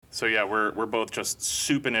So yeah, we're both just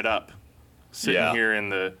souping it up, sitting here in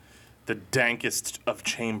the dankest of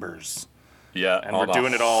chambers. Yeah. And we're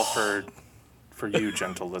doing it all for you,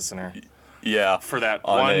 gentle listener. Yeah. For that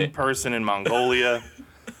one person in Mongolia.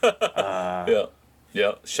 Yeah.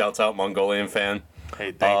 Shouts out Mongolian fan.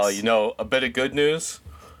 Hey, thanks. A bit of good news.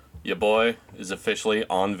 Your boy is officially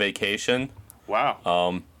on vacation.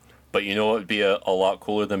 Wow. But you know what would be a lot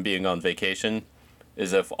cooler than being on vacation?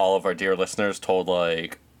 Is if all of our dear listeners told,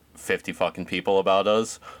 50 fucking people about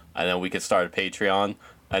us, and then we could start a Patreon,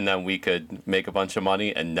 and then we could make a bunch of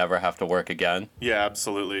money and never have to work again. Yeah,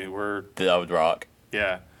 absolutely. That would rock.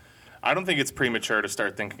 Yeah. I don't think it's premature to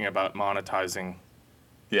start thinking about monetizing.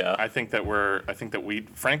 Yeah. I think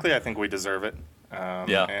we deserve it.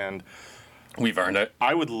 And we've earned it.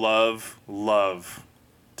 I would love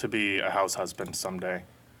to be a house husband someday.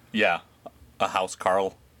 Yeah. A house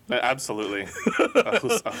Carl. Absolutely.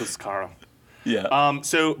 a house Carl. Yeah.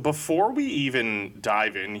 So before we even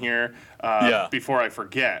dive in here, before I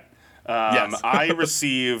forget, Yes. I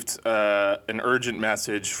received an urgent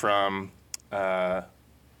message from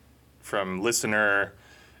listener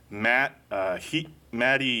Matt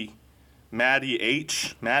Matt H.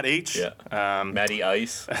 Yeah. Matty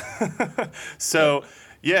Ice. So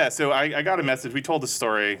I got a message. I told the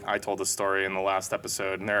story in the last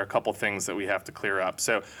episode, and there are a couple things that we have to clear up.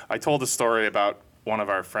 So I told a story about one of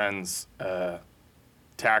our friends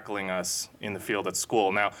tackling us in the field at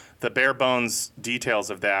school. Now, the bare bones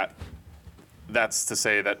details of that's to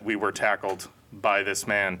say that we were tackled by this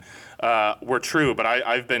man, were true, but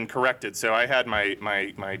I've been corrected. So I had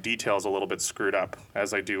my details a little bit screwed up,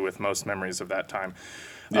 as I do with most memories of that time.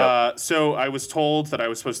 Yep. So I was told that I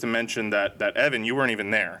was supposed to mention that Evan, you weren't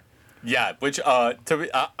even there. Yeah, which I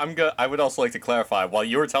would also like to clarify. While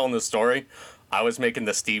you were telling this story, I was making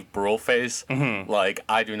the Steve Brule face. Mm-hmm.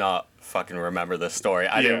 I do not fucking remember this story.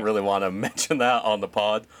 I didn't really want to mention that on the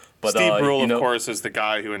pod. But Steve Brule, of course, is the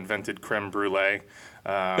guy who invented creme brulee.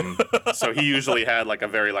 So he usually had a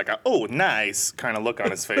very oh nice kind of look on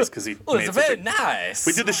his face because he it's very nice.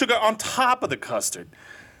 We did the sugar on top of the custard.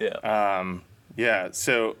 Yeah. Yeah.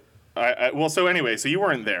 So so you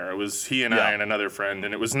weren't there. It was he and I and another friend,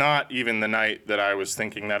 and it was not even the night that I was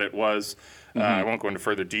thinking that it was. I won't go into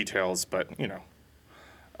further details, but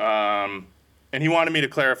and he wanted me to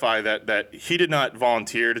clarify that he did not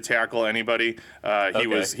volunteer to tackle anybody.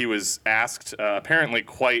 He was asked apparently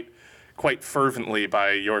quite fervently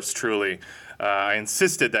by yours truly. I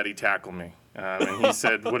insisted that he tackle me, and he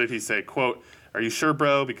said, "What did he say? Quote: Are you sure,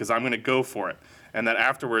 bro? Because I'm going to go for it." And that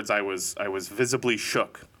afterwards, I was visibly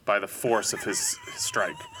shook by the force of his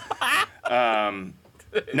strike.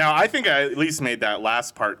 Now, I think I at least made that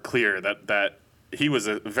last part clear that he was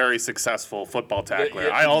a very successful football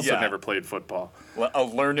tackler. I also never played football. Well, a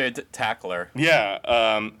learned tackler.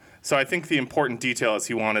 Yeah. So I think the important detail is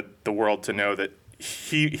he wanted the world to know that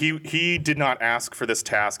he did not ask for this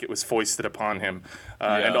task. It was foisted upon him.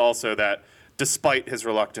 And also that despite his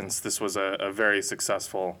reluctance, this was a very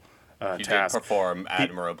successful He task. did perform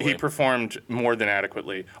admirably. He performed more than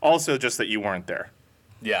adequately. Also, just that you weren't there.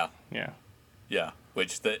 Yeah. Yeah. Yeah.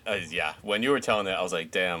 Which, when you were telling it, I was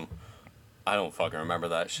like, damn, I don't fucking remember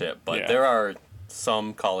that shit. But there are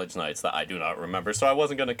some college nights that I do not remember, so I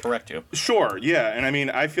wasn't going to correct you. Sure, yeah. And I mean,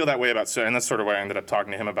 I feel that way about, and that's sort of why I ended up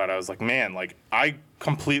talking to him about it. I was like, man, I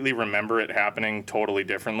completely remember it happening totally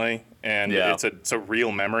differently. And it's a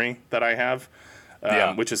real memory that I have.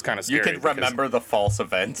 Which is kind of scary. You can remember the false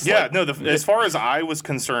events. Yeah, as far as I was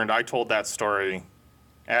concerned, I told that story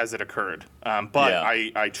as it occurred. But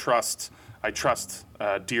I trust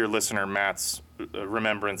dear listener Matt's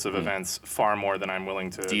remembrance of events far more than I'm willing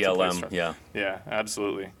to. DLM, to yeah,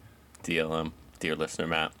 absolutely. DLM, dear listener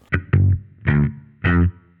Matt.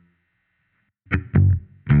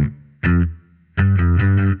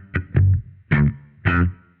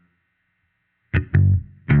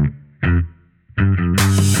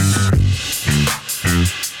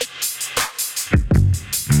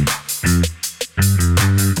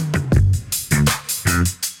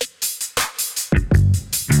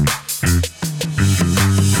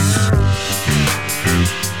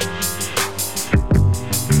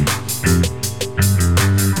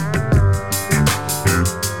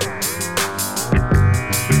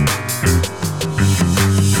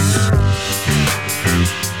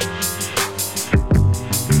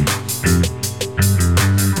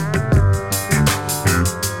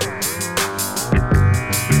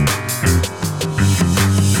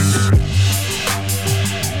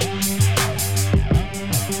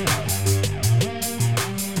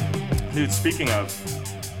 Speaking of,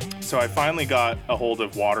 so I finally got a hold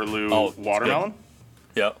of Waterloo watermelon.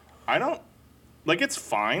 Yep. I don't like it's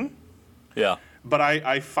fine, Yeah. but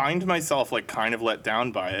I find myself like kind of let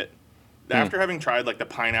down by it. After having tried like the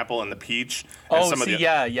pineapple and the peach and Oh, some see, of the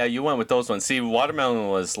yeah, you went with those ones. See, watermelon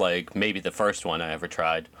was like maybe the first one I ever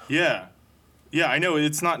tried. Yeah. Yeah, I know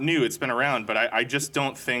it's not new, it's been around, but I just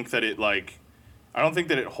don't think that it like I don't think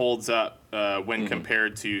that it holds up when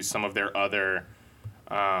compared to some of their other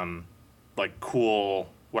like cool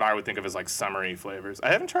what I would think of as like summery flavors. I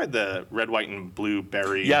haven't tried the red, white, and blue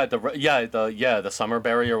berry. Yeah, the summer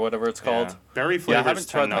berry or whatever it's called. Yeah. Berry I flavors haven't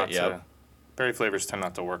tried tend not that yet. to. Berry flavors tend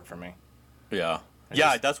not to work for me. Yeah. I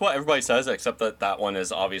Yeah, just- that's what everybody says, except that one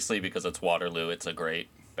is obviously because it's Waterloo, it's a great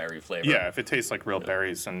berry flavor. Yeah, if it tastes like real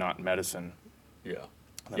berries and not medicine. Yeah.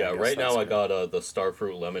 then Yeah, I guess right now that's I good. got the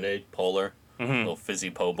Starfruit Lemonade Polar. Little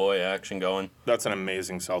fizzy po' boy action going. That's an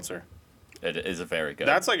amazing seltzer. It is very good.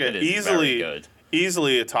 That's like It is easily very good.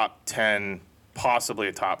 easily a top 10, possibly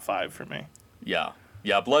a top 5 for me. Yeah.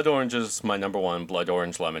 Yeah, Blood Orange is my number one, Blood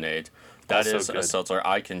Orange Lemonade. That Also is a good. seltzer.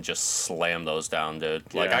 I can just slam those down,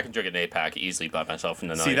 dude. Like, Yeah. I can drink an 8-pack easily by myself in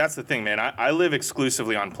the night. See, that's the thing, man. I live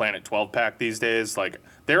exclusively on Planet 12 pack these days. Like,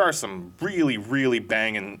 there are some really, really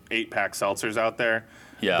banging 8-pack seltzers out there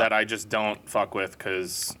Yeah. that I just don't fuck with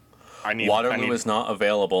because I need. Waterloo is not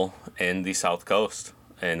available in the South Coast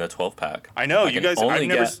in a 12-pack. I know you can guys. only I've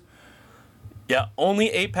never. get- Yeah, only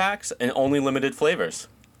 8-packs and only limited flavors.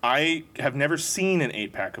 I have never seen an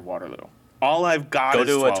 8-pack of Waterloo. All I've got Go is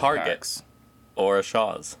to a 12 Target. packs. Or a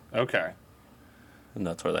Shaw's. Okay. And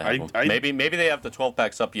that's where they have them. I- Maybe they have the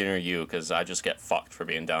 12-packs up near you, because I just get fucked for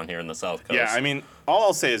being down here in the South Coast. Yeah, I mean, all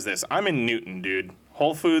I'll say is this: I'm in Newton, dude.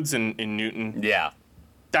 Whole Foods in Newton. Yeah.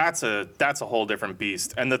 That's a whole different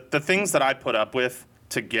beast. And the things that I put up with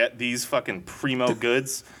to get these fucking primo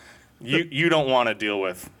goods, you don't want to deal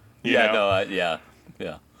with. You Yeah, know? no,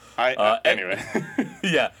 yeah. Anyway.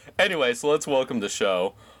 Yeah. Anyway, so let's welcome the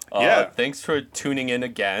show. Yeah. Thanks for tuning in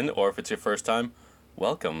again, or if it's your first time,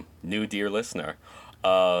 welcome, new dear listener.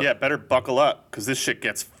 Yeah, better buckle up because this shit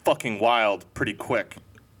gets fucking wild pretty quick.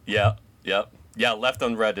 Yeah. Yeah, Left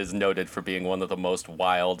Unread is noted for being one of the most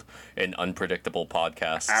wild and unpredictable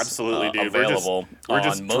podcasts. Absolutely, dude. We're just- Available we're on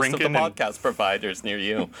just most of the drinking and- podcast providers near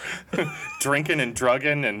you. Drinking and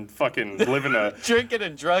drugging and fucking living Drinking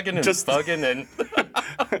and drugging and Just- bugging and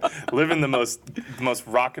living the most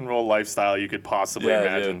rock and roll lifestyle you could possibly yeah,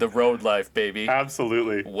 imagine. dude, the road life, baby.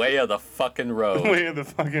 Absolutely. Way of the fucking road. Way of the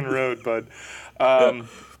fucking road, bud.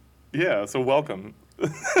 Yeah, so welcome.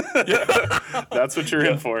 That's what you're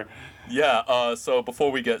in for. Yeah, so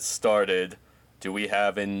before we get started, do we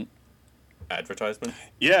have an advertisement?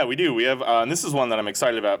 Yeah, we do. We have, and this is one that I'm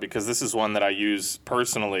excited about because this is one that I use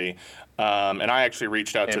personally, and I actually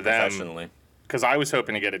reached out to And them professionally. because I was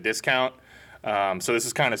hoping to get a discount. So this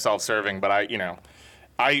is kind of self-serving, but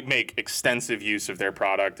I make extensive use of their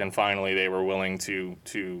product, and finally they were willing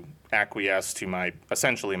to acquiesce to my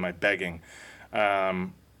begging.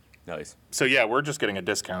 Nice. So yeah, we're just getting a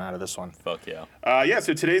discount out of this one. Fuck yeah. Yeah,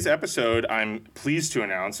 so today's episode, I'm pleased to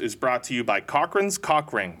announce, is brought to you by Cochran's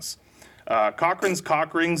Cock Rings. Cochran's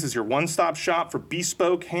Cock Rings is your one-stop shop for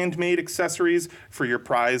bespoke, handmade accessories for your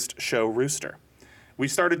prized show rooster. We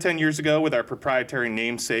started 10 years ago with our proprietary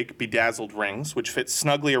namesake bedazzled rings, which fit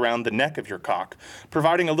snugly around the neck of your cock,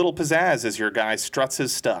 providing a little pizzazz as your guy struts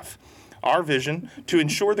his stuff. Our vision, to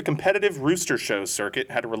ensure the competitive rooster show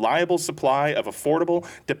circuit had a reliable supply of affordable,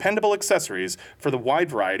 dependable accessories for the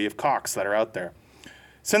wide variety of cocks that are out there.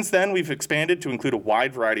 Since then, we've expanded to include a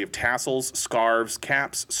wide variety of tassels, scarves,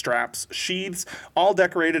 caps, straps, sheaths, all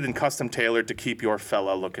decorated and custom tailored to keep your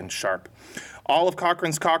fella looking sharp. All of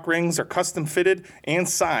Cochran's cock rings are custom fitted and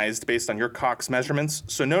sized based on your cock's measurements,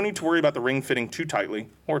 so no need to worry about the ring fitting too tightly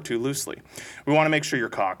or too loosely. We want to make sure your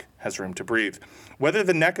cock has room to breathe. Whether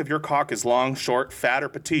the neck of your cock is long, short, fat, or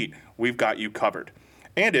petite, we've got you covered.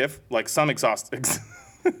 And if, like some exotic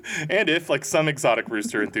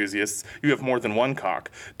rooster enthusiasts, you have more than one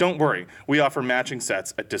cock, don't worry, we offer matching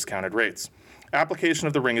sets at discounted rates. Application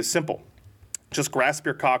of the ring is simple. Just grasp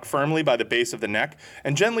your cock firmly by the base of the neck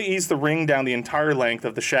and gently ease the ring down the entire length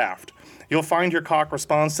of the shaft. You'll find your cock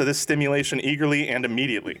responds to this stimulation eagerly and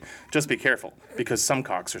immediately. Just be careful, because some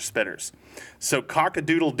cocks are spitters. So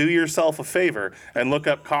cock-a-doodle do yourself a favor and look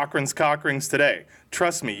up Cochran's Cock Rings today.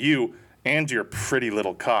 Trust me, you and your pretty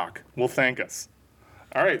little cock will thank us.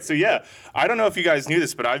 All right, so yeah, I don't know if you guys knew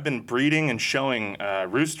this, but I've been breeding and showing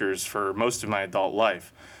roosters for most of my adult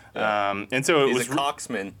life. And so it He's was a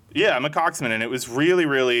coxman. yeah, I'm a coxman, and it was really,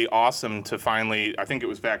 really awesome to finally, I think it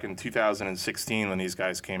was back in 2016 when these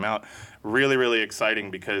guys came out. Really, really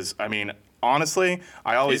exciting because, I mean, honestly,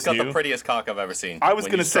 I always He's got knew. the prettiest cock I've ever seen. I was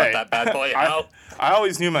When gonna you strut say that bad boy out. I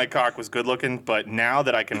always knew my cock was good looking, but now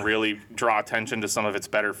that I can really draw attention to some of its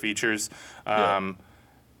better features,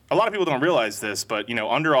 a lot of people don't realize this, but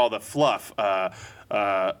under all the fluff, a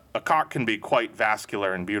cock can be quite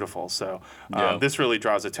vascular and beautiful. So this really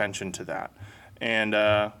draws attention to that. And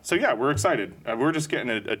so yeah, we're excited. We're just getting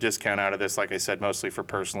a discount out of this, like I said, mostly for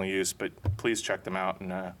personal use. But please check them out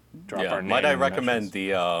and drop our name. Might I in the recommend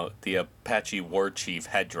mentions. the Apache War Chief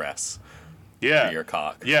headdress for Yeah, your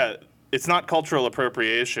cock? yeah. It's not cultural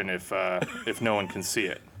appropriation if no one can see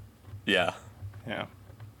it. Yeah. Yeah.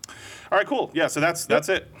 All right, cool. Yeah, so that's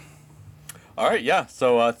it. All right, yeah.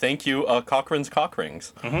 So thank you, Cochrane's Cock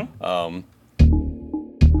Rings.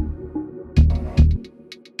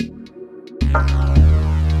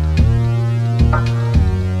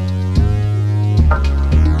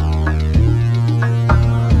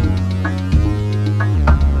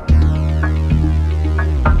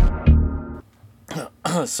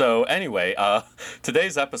 So anyway,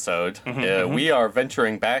 today's episode, we are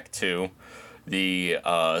venturing back to the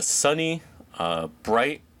sunny,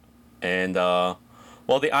 bright, and the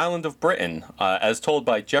island of Britain, as told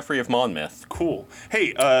by Geoffrey of Monmouth. Cool.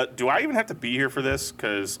 Hey, do I even have to be here for this?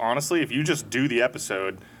 Because honestly, if you just do the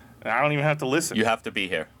episode, I don't even have to listen. You have to be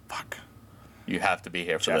here. Fuck. You have to be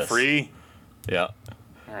here for Jeffrey. this. Yeah.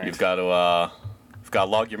 All right. You've got to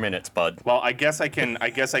log your minutes, bud. Well, I guess I can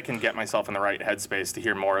get myself in the right headspace to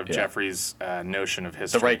hear more of Jeffrey's notion of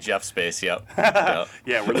history. The right Jeff space, yep. Yep.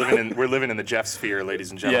 Yeah, we're living in the Jeff sphere,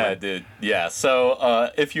 ladies and gentlemen. Yeah, dude. Yeah.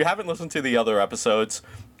 So if you haven't listened to the other episodes,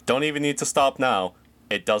 don't even need to stop now.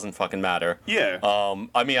 It doesn't fucking matter. Yeah.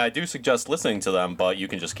 I mean, I do suggest listening to them, but you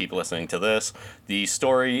can just keep listening to this. The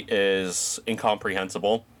story is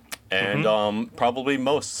incomprehensible, and probably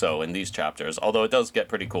most so in these chapters, although it does get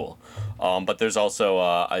pretty cool. But there's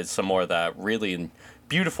also some more of that really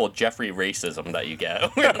beautiful Jeffrey racism that you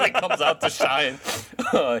get really comes out to shine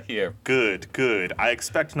here. Good. I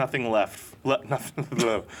expect nothing left. I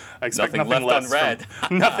expect Nothing nothing left unread.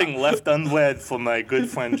 Nothing left unread for my good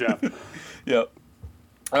friend Jeff. Yep.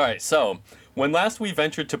 All right, so when last we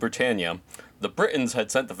ventured to Britannia, the Britons had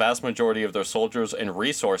sent the vast majority of their soldiers and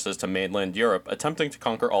resources to mainland Europe, attempting to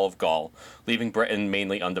conquer all of Gaul, leaving Britain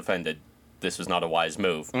mainly undefended. This was not a wise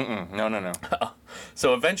move. No.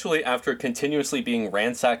 So eventually, after continuously being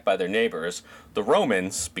ransacked by their neighbors, the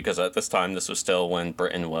Romans, because at this time this was still when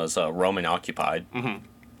Britain was Roman occupied,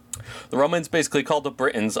 the Romans basically called the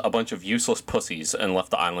Britons a bunch of useless pussies and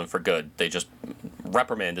left the island for good. They just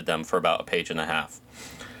reprimanded them for about a page and a half.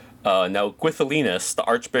 Now, Guithalinus, the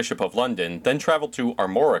Archbishop of London, then traveled to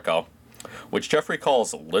Armorica, which Geoffrey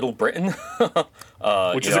calls Little Britain.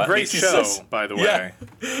 Which is a great show, by the way.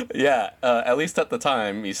 Yeah, at least at the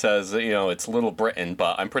time, he says, it's Little Britain,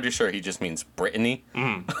 but I'm pretty sure he just means Brittany,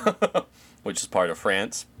 which is part of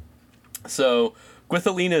France. So,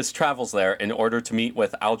 Guithalinus travels there in order to meet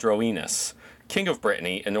with Aldroenus, king of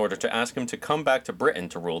Brittany, in order to ask him to come back to Britain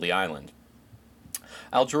to rule the island.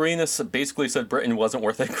 Aldroenus basically said Britain wasn't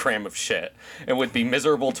worth a gram of shit and would be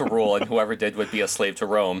miserable to rule, and whoever did would be a slave to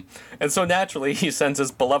Rome. And so naturally, he sends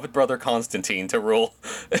his beloved brother Constantine to rule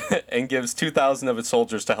and gives 2,000 of his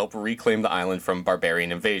soldiers to help reclaim the island from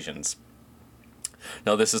barbarian invasions.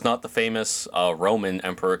 Now, this is not the famous Roman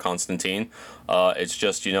Emperor Constantine. It's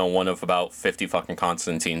just, one of about 50 fucking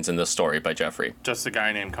Constantines in this story by Geoffrey. Just a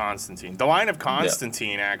guy named Constantine. The line of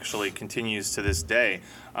Constantine actually continues to this day.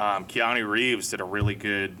 Keanu Reeves did a really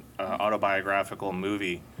good autobiographical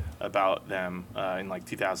movie about them in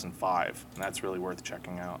 2005. And that's really worth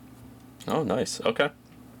checking out. Oh, nice. Okay.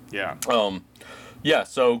 Yeah. Yeah,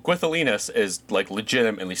 so Guithalinus is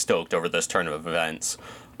legitimately stoked over this turn of events.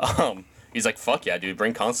 He's like, fuck yeah, dude,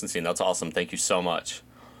 bring Constantine. That's awesome. Thank you so much.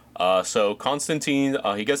 So Constantine,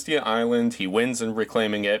 he gets to the island. He wins in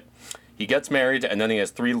reclaiming it. He gets married, and then he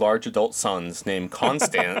has 3 large adult sons named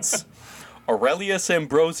Constans, Aurelius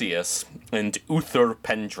Ambrosius, and Uther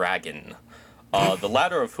Pendragon. The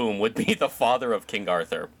latter of whom would be the father of King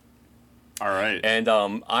Arthur. All right. And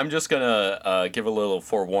I'm just going to give a little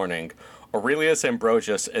forewarning. Aurelius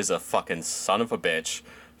Ambrosius is a fucking son of a bitch,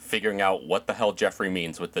 figuring out what the hell Geoffrey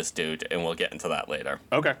means with this dude, and we'll get into that later.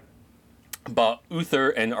 Okay. But Uther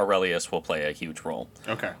and Aurelius will play a huge role.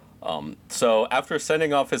 Okay. So after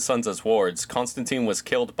sending off his sons as wards, Constantine was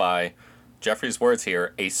killed by, Geoffrey's words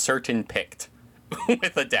here, a certain Pict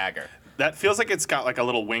with a dagger. That feels like it's got like a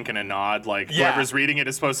little wink and a nod. Like whoever's reading it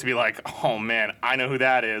is supposed to be like, "Oh man, I know who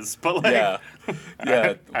that is." But like, Yeah.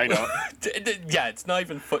 I know. Yeah, it's not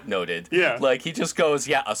even footnoted. Yeah. Like, he just goes,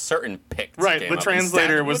 yeah, a certain Pict. Right. came The up and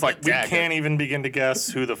translator stabbed was with like, a "We dagger." can't even begin to guess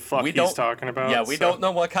who the fuck We he's don't- talking about." Yeah, we so- don't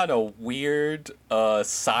know what kind of weird,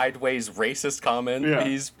 sideways racist comment Yeah.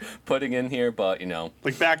 he's putting in here, but, you know.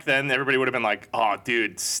 Like back then, everybody would have been like, "Oh,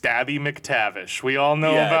 dude, Stabby McTavish. We all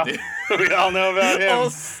know Yeah, about. dude. We all know about him. Oh,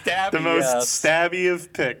 stabby the most ass. stabby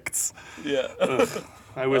of Picts." Yeah.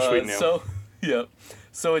 I wish we knew. So, yeah.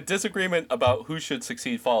 So a disagreement about who should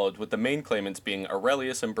succeed followed, with the main claimants being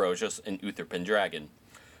Aurelius Ambrosius and Uther Pendragon.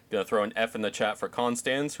 Gonna throw an F in the chat for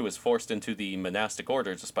Constans, who was forced into the monastic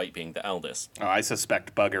order despite being the eldest. Oh, I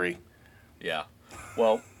suspect buggery. Yeah.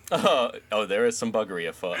 Well, there is some buggery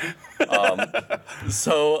afoot.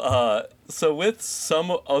 So with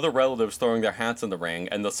some other relatives throwing their hats in the ring,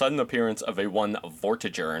 and the sudden appearance of a one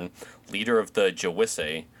Vortigern, leader of the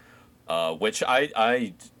Gewissae, which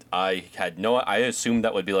I had no, I assumed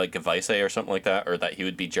that would be like Gewissae or something like that, or that he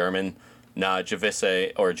would be German. Nah,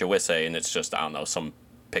 Gewissae or Gewissae, and it's just, I don't know, some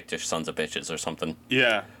Pictish sons of bitches or something.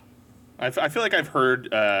 Yeah, I feel like I've heard.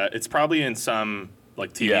 It's probably in some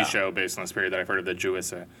like TV Yeah. show based on this period that I've heard of the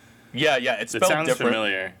Jewissa. Yeah, it's It spelled sounds different.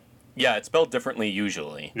 familiar. Yeah, it's spelled differently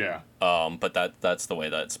usually. Yeah. But that's the way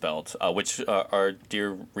that it's spelled. Which, our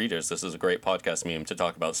dear readers, this is a great podcast meme to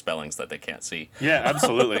talk about spellings that they can't see. Yeah,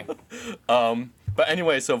 absolutely. But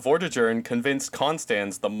anyway, so Vortigern convinced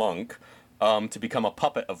Constans the monk to become a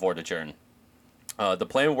puppet of Vortigern. The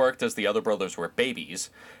plan worked as the other brothers were babies,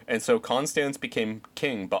 and so Constans became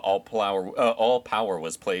king, but all power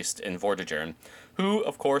was placed in Vortigern, who,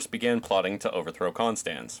 of course, began plotting to overthrow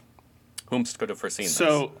Constans. Whomst could have foreseen this?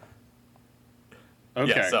 So.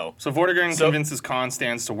 Okay. Yeah, so Vortigern convinces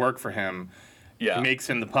Constans to work for him. Yeah. Makes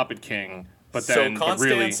him the puppet king. But So then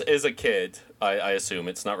Constans is a kid, I assume.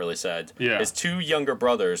 It's not really said. Yeah. His two younger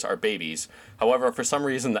brothers are babies. However, for some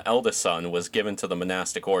reason, the eldest son was given to the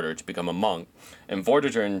monastic order to become a monk. And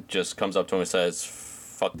Vortigern just comes up to him and says,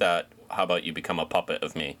 "Fuck that. How about you become a puppet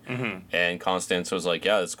of me?" Mm-hmm. And Constans was like,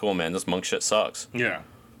 "Yeah, that's cool, man. This monk shit sucks." Yeah.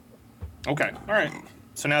 Okay. All right.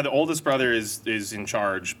 So now the oldest brother is in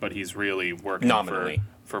charge, but he's really working Nominally.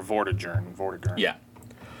 for Vortigern. Yeah.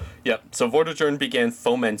 Yep. So Vortigern began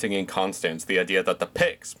fomenting in Constans the idea that the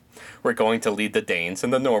Picts were going to lead the Danes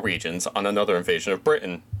and the Norwegians on another invasion of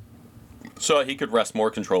Britain, so that he could wrest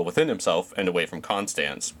more control within himself and away from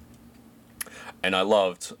Constans. And I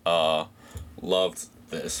loved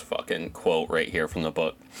this fucking quote right here from the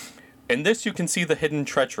book. "In this you can see the hidden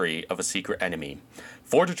treachery of a secret enemy.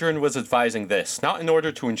 Vortigern was advising this, not in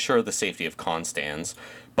order to ensure the safety of Constans,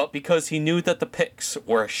 but because he knew that the Picts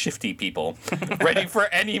were a shifty people, ready for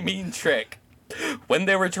any mean trick. When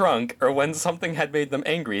they were drunk, or when something had made them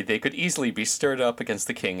angry, they could easily be stirred up against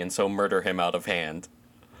the king and so murder him out of hand."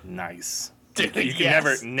 Nice. Dude, You can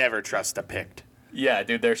yes. never trust a Pict. Yeah,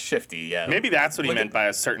 dude, they're shifty, yeah. Maybe that's what he Look meant at- by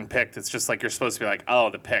a certain Pict. It's just like you're supposed to be like, oh,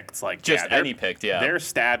 the Picts. Like, Just yeah, they're- any Pict, yeah. They're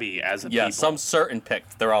stabby as a Yeah, people. some certain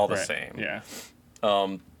Pict, they're all the Right. same. Yeah.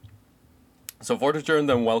 So Vortigern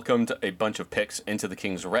then welcomed a bunch of Picts into the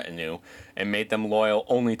king's retinue and made them loyal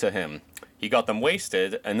only to him. He got them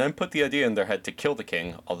wasted and then put the idea in their head to kill the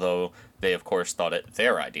king, although they of course thought it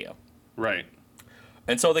their idea. Right.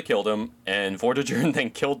 And so they killed him, and Vortigern then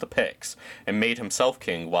killed the Picts and made himself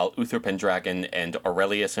king, while Uther Pendragon and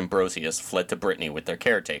Aurelius Ambrosius fled to Brittany with their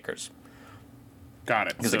caretakers. Got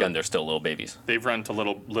it. Because So again, they're still little babies. they've run to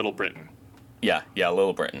Little Britain. Yeah,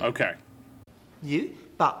 Little Britain. Okay. You,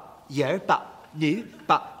 but, yeah, but, you,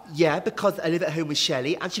 but, yeah, because I live at home with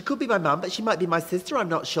Shelley, and she could be my mum, but she might be my sister, I'm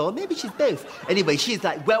not sure. Maybe she's both. Anyway, she's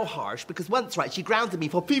like well harsh, because once, right, she grounded me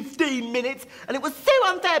for 15 minutes, and it was so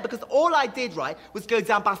unfair, because all I did, right, was go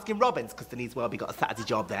down Baskin Robbins, because Denise Welby got a Saturday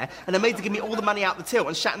job there, and I made her give me all the money out the till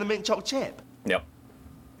and shat in the mint choc chip. Yep.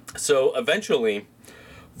 So eventually,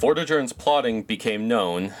 Vortigern's plotting became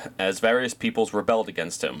known as various peoples rebelled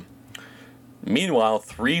against him. Meanwhile,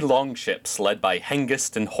 3 longships led by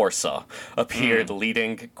Hengist and Horsa appeared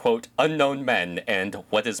leading, quote, unknown men and,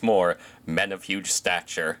 what is more, men of huge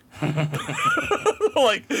stature.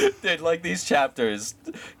 Like, dude, like these chapters,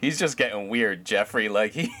 he's just getting weird, Jeffrey.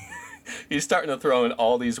 Like, he's starting to throw in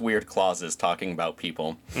all these weird clauses talking about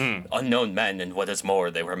people. Unknown men and, what is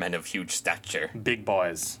more, they were men of huge stature. Big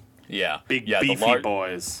boys. Yeah. Big yeah, beefy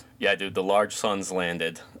boys. Yeah, dude, the large sons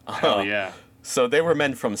landed. Hell yeah. So they were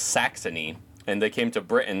men from Saxony, and they came to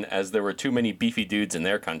Britain as there were too many beefy dudes in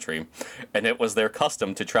their country, and it was their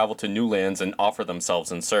custom to travel to new lands and offer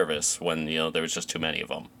themselves in service when, there was just too many of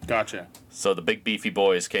them. Gotcha. So the big beefy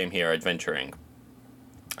boys came here adventuring.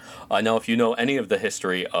 Now, if you know any of the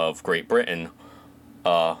history of Great Britain,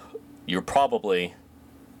 you probably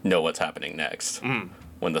know what's happening next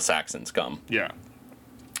when the Saxons come. Yeah.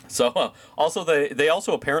 So, also, they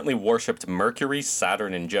also apparently worshipped Mercury,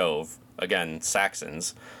 Saturn, and Jove. Again,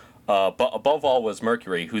 Saxons. But above all was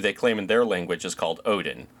Mercury, who they claim in their language is called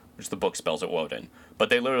Odin, which the book spells it Woden. But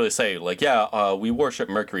they literally say, like, yeah, we worship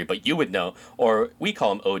Mercury, but you would know, or we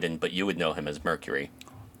call him Odin, but you would know him as Mercury.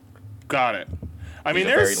 Got it. I mean,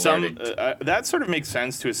 He's a there's very some that sort of makes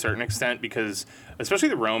sense to a certain extent because, especially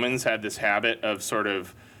the Romans had this habit of sort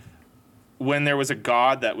of when there was a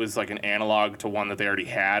god that was like an analog to one that they already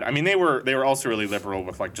had. I mean, they were also really liberal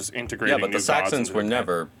with like just integrating. Yeah, but new the Saxons gods were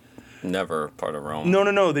into never part of Rome.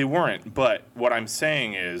 No, they weren't. But what I'm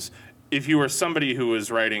saying is, if you were somebody who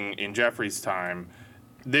was writing in Geoffrey's time,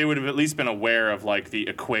 they would have at least been aware of like the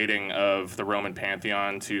equating of the Roman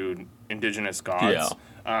pantheon to indigenous gods,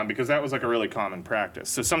 because that was like a really common practice.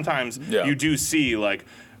 So sometimes you do see like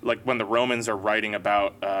when the Romans are writing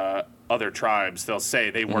about other tribes, they'll say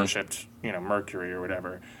they worshipped Mercury or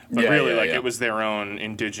whatever, but it was their own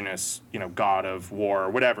indigenous god of war or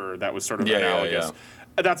whatever that was sort of analogous. Yeah.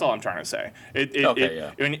 That's all I'm trying to say.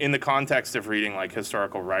 In the context of reading like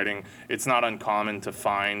historical writing, it's not uncommon to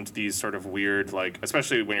find these sort of weird, like,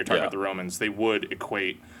 especially when you're talking about the Romans, they would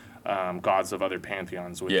equate gods of other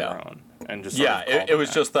pantheons with their own. And just it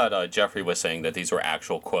was just that Geoffrey was saying that these were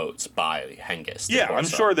actual quotes by Hengist. Yeah, I'm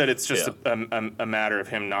sure that it's just a matter of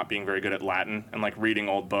him not being very good at Latin and like reading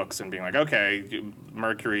old books and being like, okay,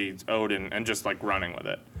 Mercury, Odin, and just like running with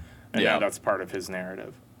it. And now that's part of his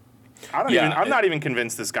narrative. I'm not even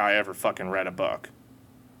convinced this guy ever fucking read a book.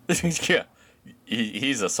 Yeah.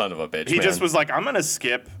 He's a son of a bitch. He just was like, I'm going to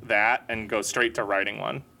skip that and go straight to writing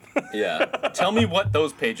one. Yeah. Tell me what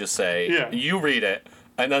those pages say. Yeah. You read it,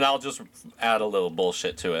 and then I'll just add a little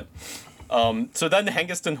bullshit to it. So then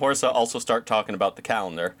Hengist and Horsa also start talking about the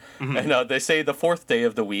calendar. And they say the fourth day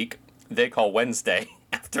of the week, they call Wednesday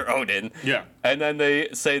after Odin. Yeah. And then they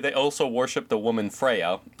say they also worship the woman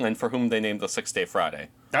Freya, and for whom they named the 6th day Friday.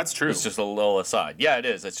 That's true. It's just a little aside. Yeah, it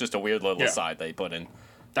is. It's just a weird little aside they put in.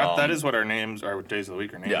 That is what our days of the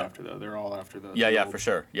week are named after, though. They're all after the... Yeah, for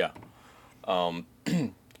sure. Yeah.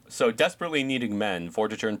 So, desperately needing men,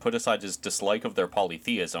 Vortigern put aside his dislike of their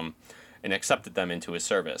polytheism and accepted them into his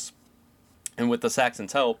service. And with the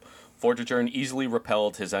Saxons' help, Vortigern easily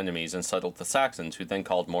repelled his enemies and settled the Saxons, who then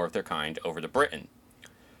called more of their kind over to Britain.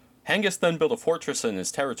 Hengist then built a fortress in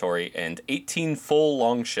his territory, and 18 full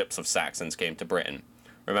longships of Saxons came to Britain.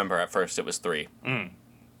 Remember, at first it was 3.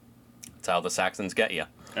 That's how the Saxons get you.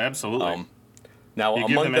 Absolutely. Now, you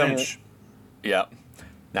among give them them, an inch. Yeah.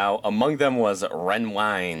 Now, among them was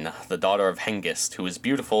Renwine, the daughter of Hengist, who was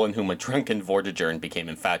beautiful and whom a drunken Vortigern became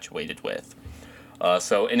infatuated with.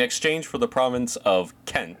 So, in exchange for the province of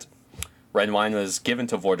Kent, Renwine was given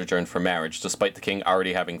to Vortigern for marriage, despite the king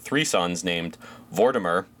already having 3 sons named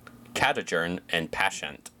Vortimer, Catagern, and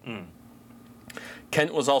Pashent.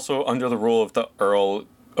 Kent was also under the rule of the Earl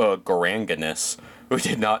Goranganus, who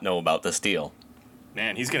did not know about this deal.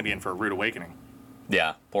 Man, he's going to be in for a rude awakening.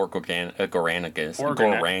 Yeah, poor Goranganus. Poor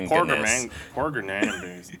Gernanigus.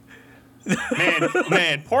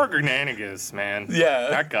 man, poor Gernanigus, man. Yeah.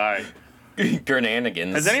 That guy.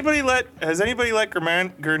 Gernanigans. Has anybody let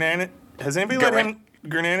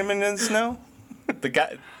Gernanimans know? The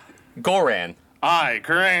guy... Goran. I,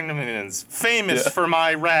 Gernanimans, famous for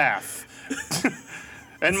my wrath.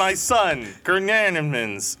 And my son,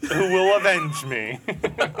 Gernanimans, who will avenge me.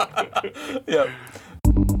 Yeah.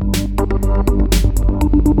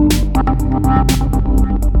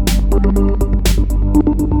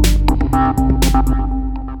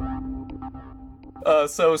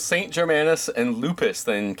 So Saint Germanus and Lupus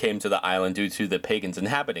then came to the island due to the pagans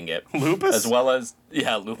inhabiting it. Lupus? As well as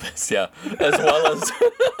Lupus, yeah. As well as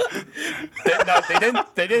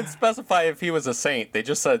they didn't specify if he was a saint. They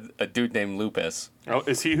just said a dude named Lupus. Oh,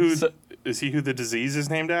 is he who the disease is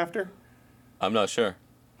named after? I'm not sure.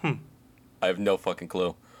 I have no fucking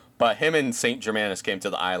clue. But him and Saint Germanus came to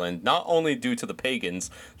the island not only due to the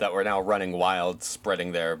pagans that were now running wild,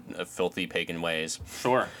 spreading their filthy pagan ways.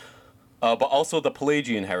 Sure. But also the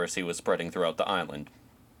Pelagian heresy was spreading throughout the island.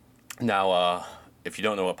 Now, if you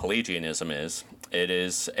don't know what Pelagianism is, it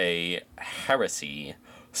is a heresy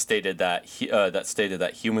stated that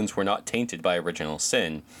humans were not tainted by original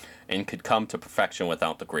sin and could come to perfection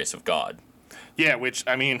without the grace of God. Yeah, which,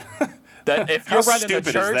 I mean, that if how you're running stupid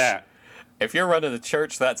a church, is that? If you're running a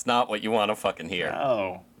church, that's not what you want to fucking hear.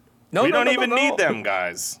 No. No, We no, don't no, even no, no. need them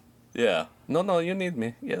guys. Yeah. No, you need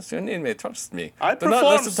me. Yes, you need me. Trust me. I Do not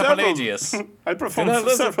perform listen to several. Pelagius. I perform Do not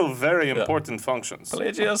listen- several very important functions.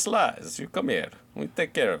 Pelagius lies. You come here. We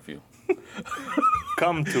take care of you.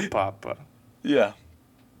 Come to Papa. Yeah.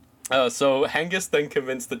 So Hengist then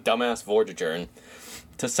convinced the dumbass Vortigern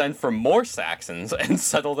to send for more Saxons and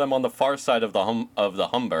settle them on the far side of the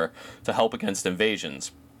Humber to help against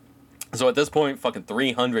invasions. So at this point, fucking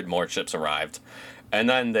 300 more ships arrived, and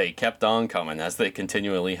then they kept on coming as they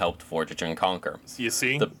continually helped Vortigern conquer. You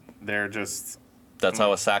see, they're just. That's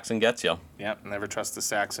how a Saxon gets you. Yep, never trust a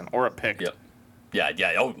Saxon or a Pict. Yep.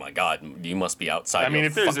 Yeah. Oh my God, you must be outside. I mean, your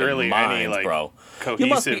if there's fucking really mind, any like bro.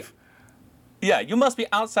 cohesive. You must be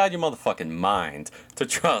outside your motherfucking mind to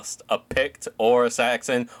trust a Pict or a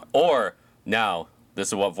Saxon, or now this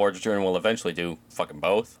is what Vortigern will eventually do. Fucking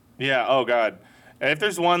both. Yeah. Oh God. If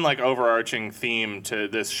there's one like overarching theme to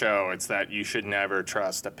this show, it's that you should never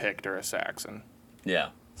trust a Pict or a Saxon. Yeah.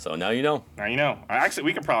 So now you know. Now you know. Actually,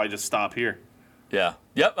 we could probably just stop here. Yeah.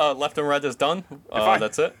 Yep. Left and right is done.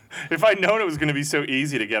 That's it. If I'd known it was going to be so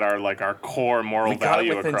easy to get our core moral We got it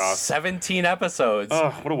value within across. 17 episodes.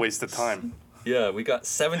 Oh, what a waste of time. Yeah, we got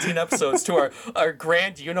 17 episodes to our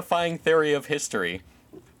grand unifying theory of history.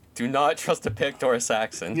 Do not trust a Pict or a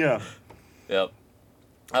Saxon. Yeah. Yep.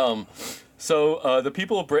 So the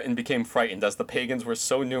people of Britain became frightened as the pagans were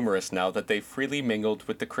so numerous now that they freely mingled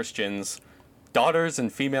with the Christians' daughters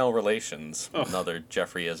and female relations. Ugh. Another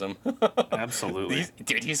Jeffreyism. Absolutely.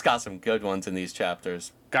 Dude, he's got some good ones in these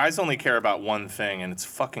chapters. Guys only care about one thing, and it's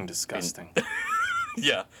fucking disgusting.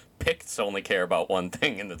 Yeah, Picts only care about one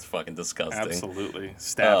thing, and it's fucking disgusting. Absolutely.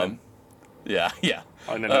 Stabbing. Yeah.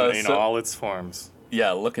 In So- all its forms.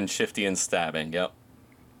 Yeah, looking shifty and stabbing, yep.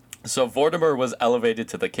 So Vortimer was elevated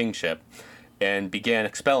to the kingship and began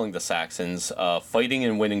expelling the Saxons, fighting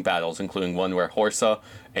and winning battles, including one where Horsa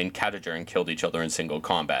and Catagern killed each other in single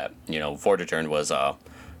combat. You know, Vortigern was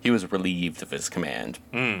relieved of his command.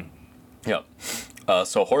 Yep.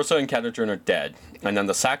 So Horsa and Catagern are dead, and then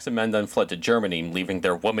the Saxon men then fled to Germany, leaving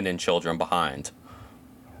their women and children behind.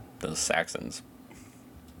 The Saxons.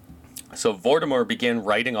 So Vortimer began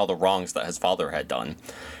righting all the wrongs that his father had done.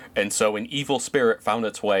 And so an evil spirit found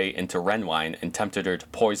its way into Renwine and tempted her to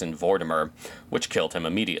poison Vortimer, which killed him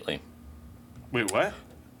immediately. Wait, what?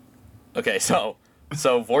 Okay, so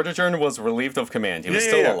Vortigern was relieved of command. He was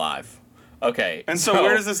still alive. Okay. And so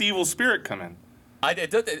where does this evil spirit come in? I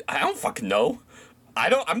don't fucking know.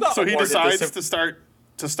 I'm not. So he awarded decides this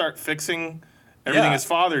to start fixing everything his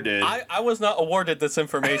father did. I was not awarded this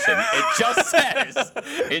information. It just says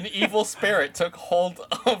an evil spirit took hold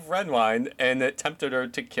of Renwine and it tempted her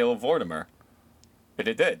to kill Vortimer. And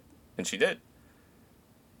it did. And she did.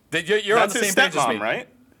 You're That's on the his same page as me. stepmom, right?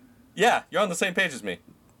 Yeah, you're on the same page as me.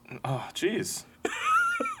 Oh, jeez.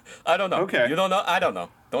 I don't know. Okay. You don't know? I don't know.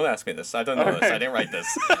 Don't ask me this. I don't know this. I didn't write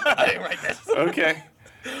this. Okay.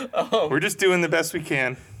 We're just doing the best we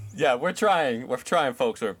can. Yeah, we're trying. We're trying,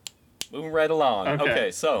 folks. We're moving right along.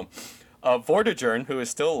 Okay. So Vortigern, who is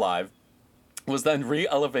still alive, was then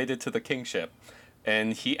re-elevated to the kingship,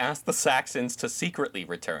 and he asked the Saxons to secretly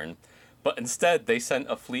return, but instead they sent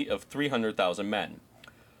a fleet of 300,000 men.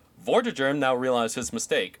 Vortigern now realized his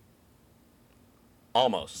mistake.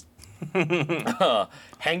 Almost.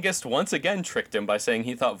 Hengist once again tricked him by saying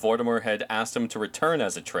he thought Vortimer had asked him to return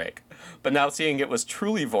as a trick, but now seeing it was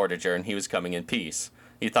truly Vortigern, he was coming in peace.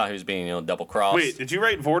 He thought he was being, double-crossed. Wait, did you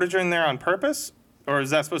write Vortigern there on purpose? Or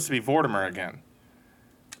is that supposed to be Vortimer again?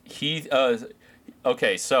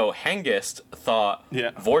 Okay, so Hengist thought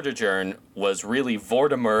Vortigern was really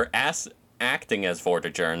Vortimer acting as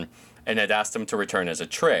Vortigern and had asked him to return as a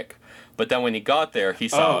trick. But then when he got there, he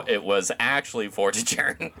saw it was actually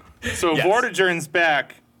Vortigern. So Vortigern's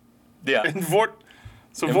back. Yeah. And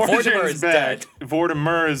Vortigern's back.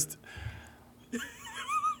 Vortimer is...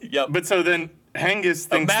 Yep. But so then Hengist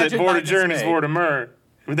thinks Imagine that my Vortigern is dismay. Vortimer,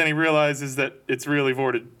 but then he realizes that it's really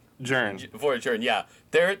Vortigern. Vortigern, yeah.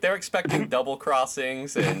 They're expecting double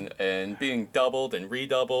crossings and being doubled and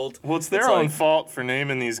redoubled. Well, it's their own fault for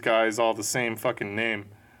naming these guys all the same fucking name.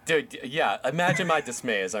 Dude, yeah, imagine my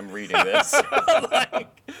dismay as I'm reading this.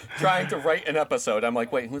 Trying to write an episode. I'm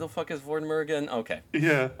like, wait, who the fuck is Vortimer again? Okay.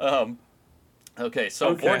 Yeah. Okay,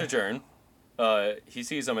 so Vortigern, he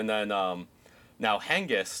sees him, and then now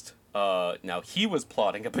Hengist, now he was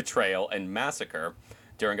plotting a betrayal and massacre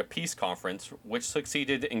during a peace conference, which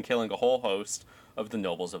succeeded in killing a whole host of the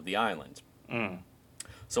nobles of the island.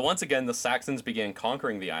 So once again, the Saxons began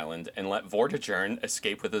conquering the island and let Vortigern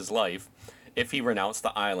escape with his life if he renounced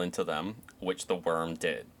the island to them, which the worm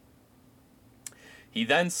did. He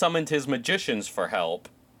then summoned his magicians for help,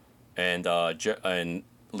 and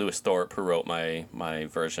Lewis Thorpe, who wrote my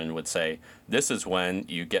version, would say, this is when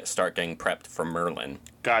you start getting prepped for Merlin.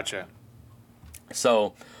 Gotcha.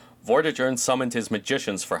 So, Vortigern summoned his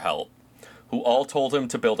magicians for help, who all told him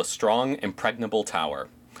to build a strong, impregnable tower.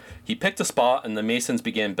 He picked a spot, and the masons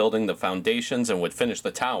began building the foundations and would finish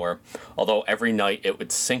the tower, although every night it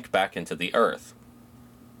would sink back into the earth.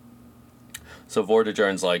 So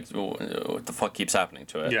Vortigern's like, what the fuck keeps happening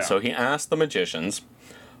to it? Yeah. So he asked the magicians,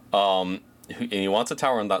 and he wants a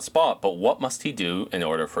tower on that spot, but what must he do in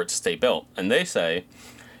order for it to stay built? And they say,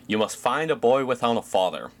 you must find a boy without a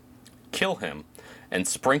father, kill him, and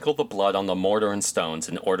sprinkle the blood on the mortar and stones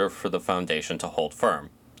in order for the foundation to hold firm.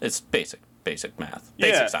 It's basic math,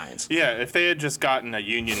 basic science. Yeah, if they had just gotten a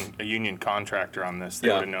union contractor on this, they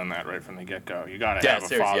would have known that right from the get-go. You got to have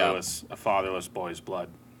a fatherless boy's blood.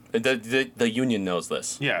 The union knows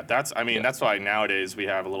this. Yeah, that's why nowadays we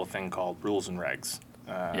have a little thing called rules and regs.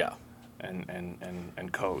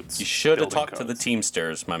 And codes. You should have talked to the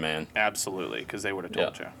Teamsters, my man. Absolutely, because they would have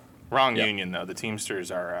told you. Wrong union though. The Teamsters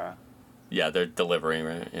are. They're delivering,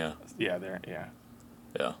 right? Yeah. Yeah,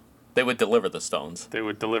 Yeah. They would deliver the stones. They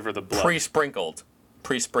would deliver the blood. Pre-sprinkled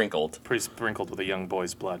with a young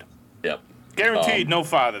boy's blood. Yep. Guaranteed, no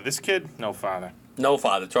father. This kid, no father. No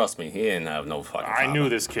father, trust me, he didn't have no fucking father. I knew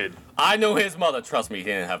this kid. I knew his mother, trust me, he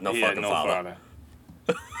didn't have no fucking father.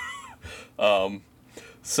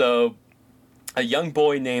 So, a young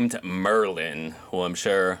boy named Merlin, who I'm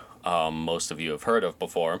sure most of you have heard of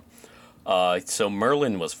before. So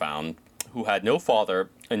Merlin was found, who had no father,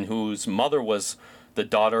 and whose mother was the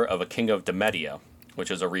daughter of a king of Demetia, which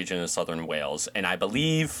is a region in southern Wales. And I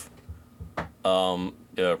believe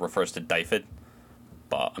it refers to Dyfed,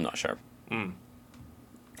 but I'm not sure.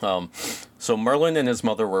 So Merlin and his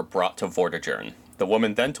mother were brought to Vortigern. The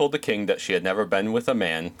woman then told the king that she had never been with a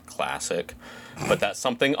man, classic, but that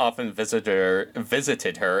something often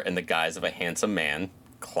visited her in the guise of a handsome man,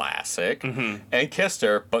 classic, and kissed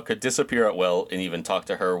her, but could disappear at will and even talk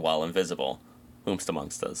to her while invisible. Whomst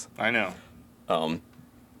amongst us. I know.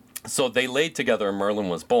 So they laid together and Merlin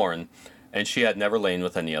was born, and she had never lain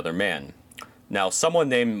with any other man. Now, someone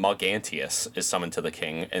named Mogantius is summoned to the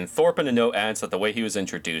king, and Thorpe in a note adds that the way he was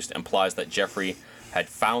introduced implies that Geoffrey had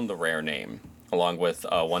found the rare name, along with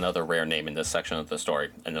one other rare name in this section of the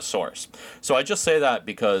story, in the source. So I just say that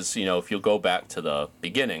because, if you go back to the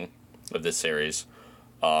beginning of this series,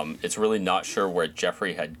 it's really not sure where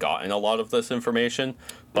Geoffrey had gotten a lot of this information,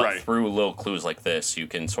 but through little clues like this, you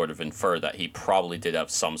can sort of infer that he probably did have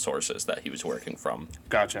some sources that he was working from.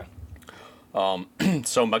 Gotcha.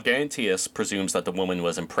 So Mogantius presumes that the woman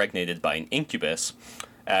was impregnated by an incubus,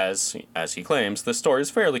 as he claims. This story is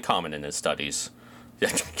fairly common in his studies.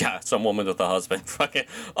 Yeah, some woman with a husband. Fucking,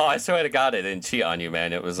 I swear to God, I didn't cheat on you,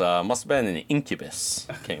 man. It was must have been an incubus.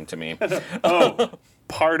 Came to me. Oh,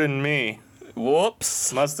 pardon me.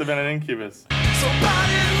 Whoops. Must have been an incubus. So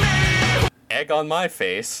pardon me. Egg on my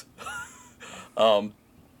face.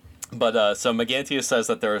 But so Mogantius says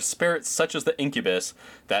that there are spirits such as the incubus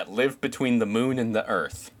that live between the moon and the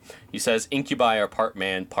earth. He says incubi are part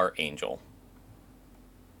man, part angel.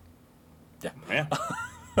 Yeah.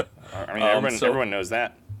 I mean, everyone knows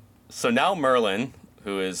that. So now Merlin,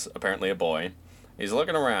 who is apparently a boy, he's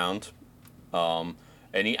looking around, and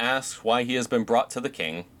he asks why he has been brought to the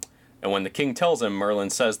king. And when the king tells him, Merlin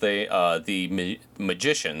says the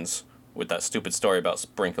magicians, with that stupid story about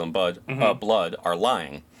sprinkling blood, are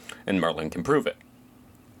lying, and Merlin can prove it.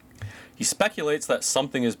 He speculates that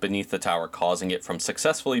something is beneath the tower causing it from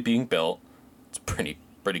successfully being built. It's a pretty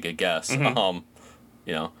good guess.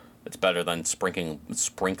 It's better than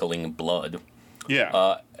sprinkling blood.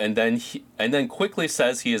 Yeah. And then quickly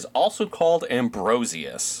says he is also called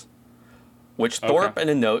Ambrosius, which Thorpe in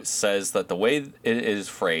a note says that the way it is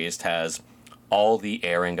phrased has all the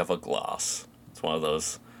airing of a gloss. It's one of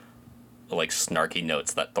those snarky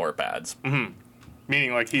notes that Thorpe adds. Mm-hmm.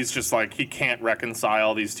 Meaning he's just he can't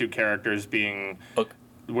reconcile these two characters being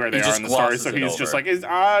where they are in the story, so he's just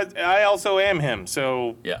I also am him.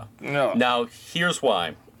 So yeah. No. Now here's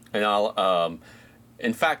why. And I'll,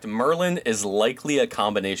 in fact, Merlin is likely a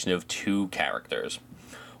combination of two characters,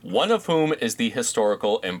 one of whom is the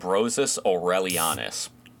historical Ambrosius Aurelianus,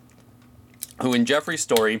 who in Geoffrey's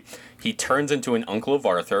story, he turns into an uncle of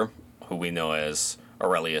Arthur, who we know as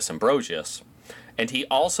Aurelius Ambrosius, and he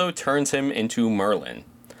also turns him into Merlin,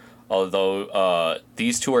 although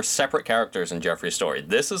these two are separate characters in Geoffrey's story.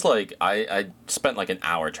 This is I spent an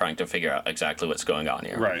hour trying to figure out exactly what's going on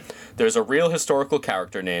here. Right. There's a real historical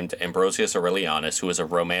character named Ambrosius Aurelianus who is a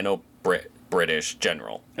Romano-British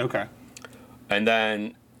general. Okay. And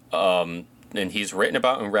then, and he's written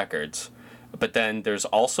about in records, But then there's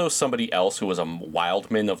also somebody else who was a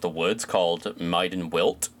wildman of the woods called Maiden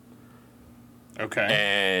Wilt. Okay.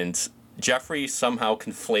 And Jeffrey somehow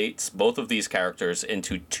conflates both of these characters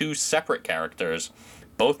into two separate characters,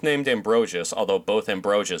 both named Ambrosius, although both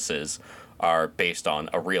Ambrosiuses are based on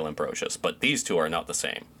a real Ambrosius. But these two are not the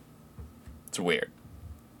same. It's weird.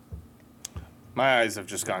 My eyes have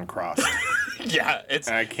just gone crossed. Yeah,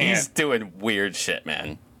 I can't. He's doing weird shit,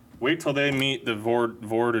 man. Wait till they meet the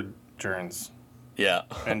Vortigern Yeah.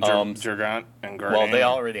 and Jurgant and Gardan. Well, they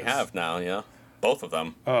already have now, yeah. Both of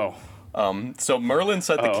them. Oh. So Merlin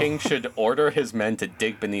said the king should order his men to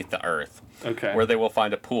dig beneath the earth, Okay. where they will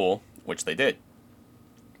find a pool, which they did.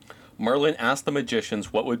 Merlin asked the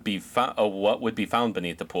magicians what would be found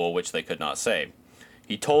beneath the pool, which they could not say.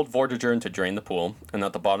 He told Vortigern to drain the pool, and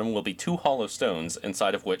at the bottom will be 2 hollow stones,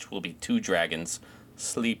 inside of which will be 2 dragons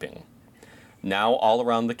sleeping. Now, all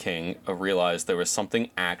around the king realized there was something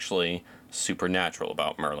actually supernatural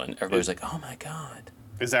about Merlin. Everybody's like, oh my god.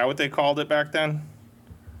 Is that what they called it back then?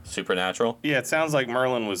 Supernatural? Yeah, it sounds like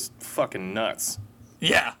Merlin was fucking nuts.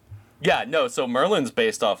 Yeah. Yeah, no, so Merlin's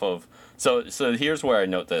based off of... So here's where I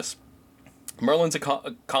note this. Merlin's a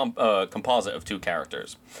composite of 2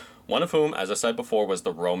 characters. One of whom, as I said before, was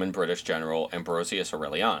the Roman British general Ambrosius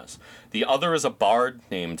Aurelianus. The other is a bard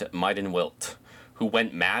named Maiden Wilt, who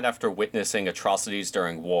went mad after witnessing atrocities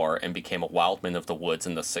during war and became a wildman of the woods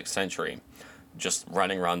in the 6th century, just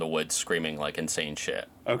running around the woods screaming like insane shit.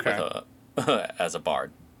 Okay. As a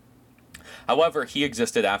bard. However, he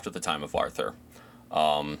existed after the time of Arthur,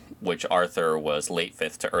 which Arthur was late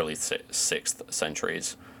 5th to early 6th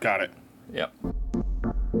centuries. Got it. Yep.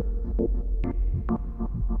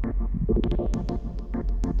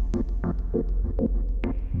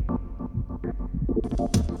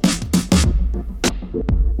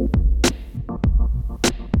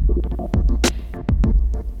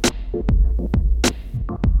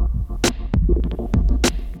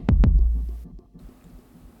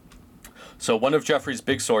 So one of Geoffrey's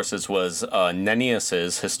big sources was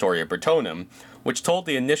Nennius's Historia Britonum, which told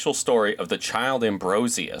the initial story of the child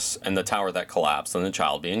Ambrosius and the tower that collapsed, and the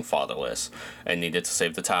child being fatherless and needed to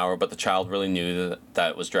save the tower, but the child really knew that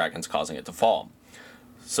it was dragons causing it to fall.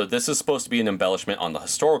 So this is supposed to be an embellishment on the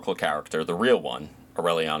historical character, the real one,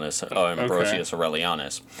 Ambrosius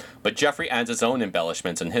Aurelianus. But Geoffrey adds his own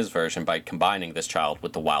embellishments in his version by combining this child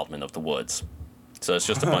with the wildman of the woods. So it's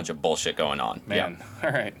just a bunch of bullshit going on. Man, Yeah.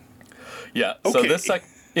 all right. Yeah. Okay.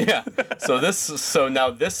 So now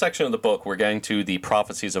this section of the book, we're getting to the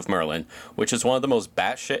Prophecies of Merlin, which is one of the most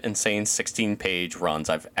batshit insane 16-page runs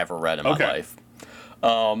I've ever read in my life.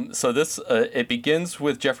 So this it begins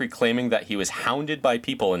with Geoffrey claiming that he was hounded by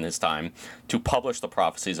people in his time to publish the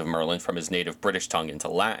Prophecies of Merlin from his native British tongue into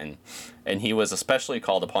Latin, and he was especially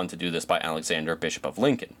called upon to do this by Alexander, Bishop of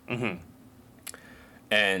Lincoln. Mm-hmm.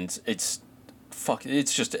 And it's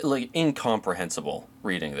just like incomprehensible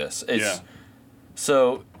reading this.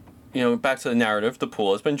 So, back to the narrative, the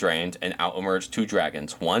pool has been drained, and out emerged 2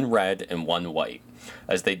 dragons, one red and one white,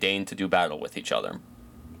 as they deigned to do battle with each other.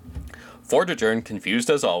 Vortigern, confused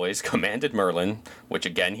as always, commanded Merlin, which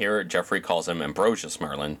again here Geoffrey calls him Ambrosius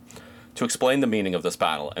Merlin, to explain the meaning of this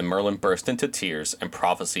battle, and Merlin burst into tears and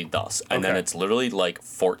prophesied thus. And then it's literally like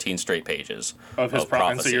 14 straight pages of his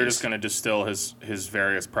prophecies. So you're just going to distill his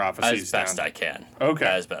various prophecies as best down. I can. Okay.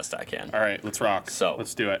 As best I can. All right, let's rock. So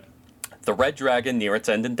let's do it. The red dragon, near its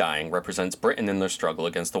end and dying, represents Britain in their struggle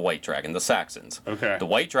against the white dragon, the Saxons. Okay. The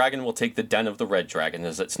white dragon will take the den of the red dragon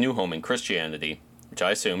as its new home in Christianity, which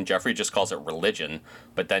I assume Geoffrey just calls it religion,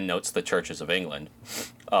 but then notes the churches of England,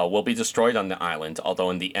 will be destroyed on the island,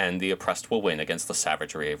 although in the end the oppressed will win against the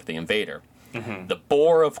savagery of the invader. Mm-hmm. The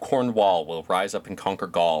boar of Cornwall will rise up and conquer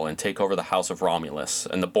Gaul and take over the house of Romulus,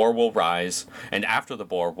 and after the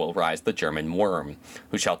boar will rise the German worm,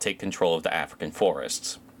 who shall take control of the African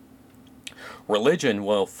forests. Religion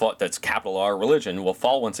that's capital R, religion, will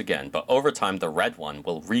fall once again, but over time the red one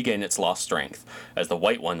will regain its lost strength, as the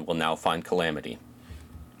white one will now find calamity.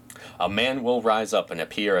 A man will rise up and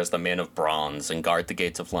appear as the man of bronze and guard the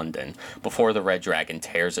gates of London, before the red dragon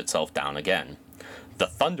tears itself down again. The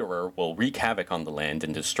Thunderer will wreak havoc on the land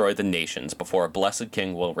and destroy the nations before a blessed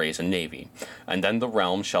king will raise a navy, and then the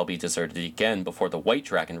realm shall be deserted again before the white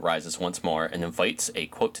dragon rises once more and invites a,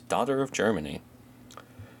 quote, daughter of Germany.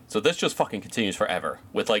 So this just fucking continues forever,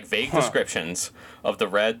 with like vague descriptions of the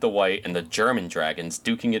red, the white, and the German dragons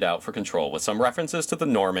duking it out for control, with some references to the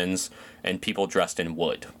Normans and people dressed in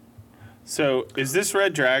wood. So is this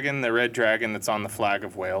red dragon the red dragon that's on the flag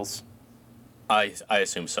of Wales? I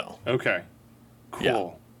assume so. Okay.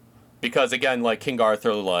 Cool. Because again, like King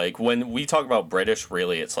Arthur, like when we talk about British,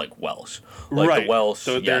 really it's like Welsh. Like right. the Welsh,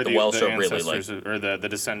 So the Welsh the are really like ancestors or the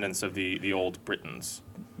descendants of the old Britons.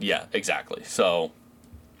 yeah, exactly. So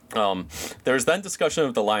there's then discussion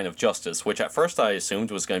of the Line of Justice, which at first I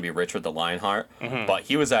assumed was going to be Richard the Lionheart, but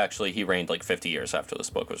he reigned like 50 years after this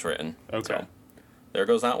book was written. Okay. So, there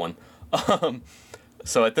goes that one.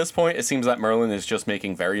 So at this point, it seems that Merlin is just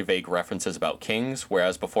making very vague references about kings,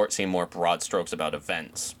 whereas before it seemed more broad strokes about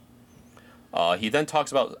events. He then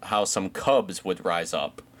talks about how some cubs would rise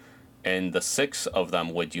up, and the 6 of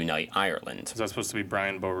them would unite Ireland. Is that supposed to be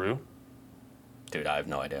Brian Boru? Dude, I have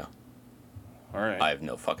no idea. All right. I have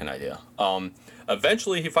no fucking idea.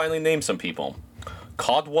 Eventually, he finally named some people.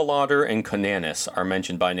 Cadwallader and Conanis are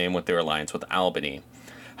mentioned by name with their alliance with Albany.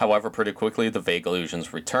 However, pretty quickly, the vague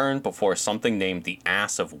allusions return before something named the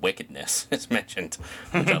Ass of Wickedness is mentioned,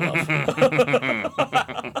 which I love.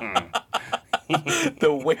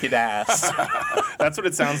 The wicked ass. That's what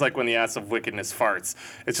it sounds like when the ass of wickedness farts.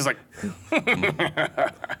 It's just like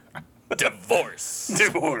Divorce.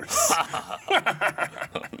 divorce.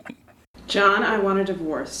 John, I want a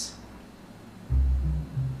divorce.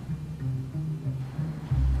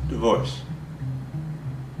 Divorce.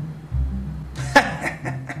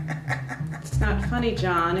 It's not funny,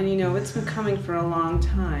 John, and you know it's been coming for a long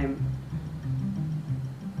time.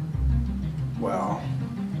 Well,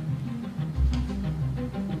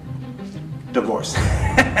 divorce.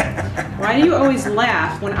 Why do you always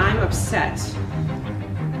laugh when I'm upset?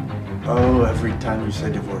 Oh, every time you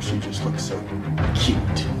say divorce, you just look so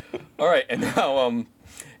cute. All right, and now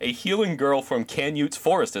a healing girl from Canute's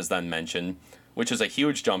Forest is then mentioned, which is a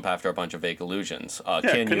huge jump after a bunch of vague allusions.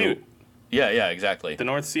 Canute. Yeah, exactly. The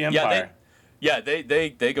North Sea Empire.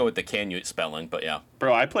 They go with the Canute spelling, but yeah.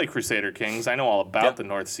 Bro, I play Crusader Kings. I know all about the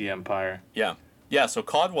North Sea Empire. Yeah. Yeah, so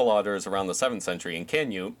Cadwallader is around the 7th century, and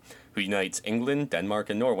Canute, who unites England, Denmark,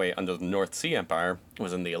 and Norway under the North Sea Empire,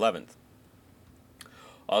 was in the 11th.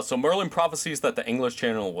 So Merlin prophesies that the English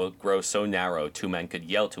Channel will grow so narrow 2 men could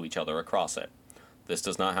yell to each other across it. This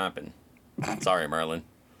does not happen. Sorry, Merlin.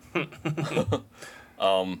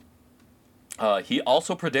 He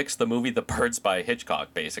also predicts the movie The Birds by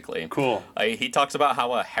Hitchcock, basically. Cool. He talks about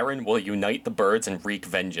how a heron will unite the birds and wreak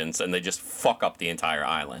vengeance, and they just fuck up the entire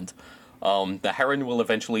island. The heron will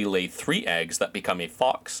eventually lay 3 eggs that become a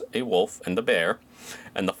fox, a wolf, and a bear,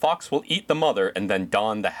 and the fox will eat the mother and then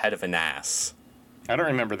don the head of an ass. I don't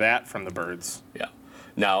remember that from the birds. Yeah.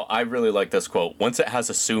 Now, I really like this quote. Once it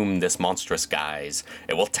has assumed this monstrous guise,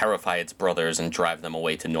 it will terrify its brothers and drive them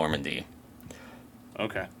away to Normandy.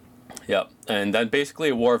 Okay. Yep. And then basically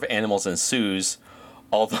a war of animals ensues,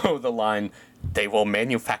 although the line, "they will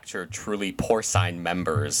manufacture truly porcine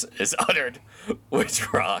members," is uttered,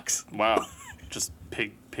 which rocks. Wow. Just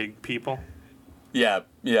pig people? Yeah,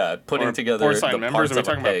 putting Or together porcine the members? parts Are we of a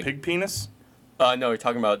talking pig. about pig penis? No, we're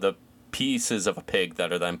talking about the pieces of a pig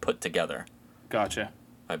that are then put together, Gotcha.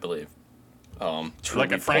 I believe. Truly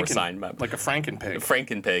Like a porcine member. like a Frankenpig.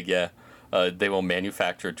 Frankenpig, yeah. They will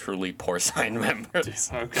manufacture truly porcine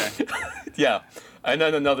members. Okay. Yeah. And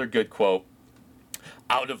then another good quote.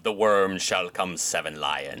 "Out of the worm shall come 7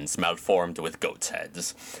 lions, malformed with goats'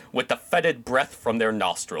 heads. With the fetid breath from their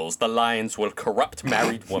nostrils, the lions will corrupt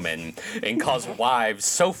married women and cause wives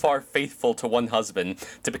so far faithful to one husband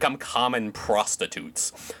to become common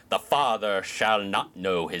prostitutes. The father shall not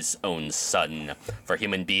know his own son, for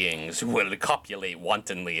human beings will copulate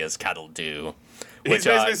wantonly as cattle do." He's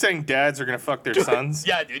basically saying dads are going to fuck their sons?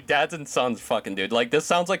 Yeah, dude, dads and sons, fucking dude. Like, this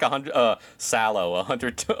sounds like 100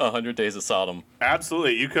 Days of Sodom.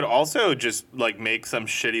 Absolutely. You could also just, like, make some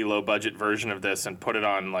shitty low-budget version of this and put it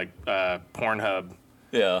on, like, Pornhub.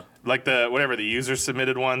 Yeah. Like the, whatever, the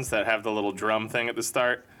user-submitted ones that have the little drum thing at the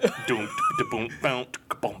start. Doom, boom, boom,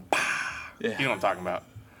 boom, bah. Yeah. You know what I'm talking about.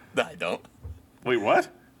 I don't. Wait, what?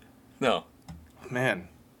 No. Man.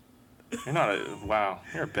 You're not a... Wow.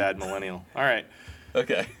 You're a bad millennial. All right.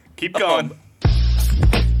 Okay. Keep going.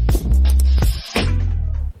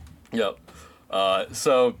 Yep.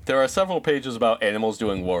 So there are several pages about animals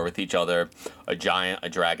doing war with each other, a giant, a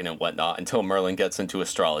dragon, and whatnot, until Merlin gets into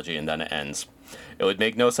astrology, and then it ends. It would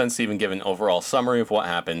make no sense to even give an overall summary of what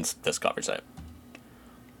happens. This covers it.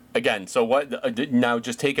 Again, so what? Now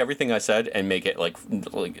just take everything I said and make it like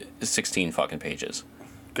 16 fucking pages.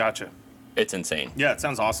 Gotcha. It's insane. Yeah, it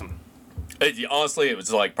sounds awesome. Honestly, it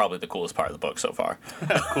was like probably the coolest part of the book so far.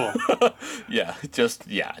 Cool. Yeah,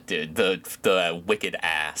 dude, the wicked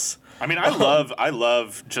ass. I mean, I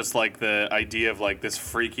love just like the idea of like this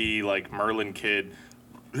freaky like Merlin kid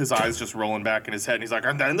his eyes just rolling back in his head, and he's like,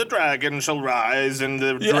 and then the dragon shall rise, and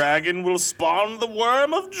the dragon will spawn the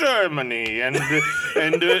worm of Germany, and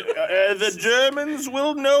the Germans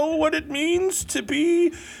will know what it means to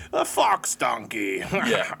be a fox donkey.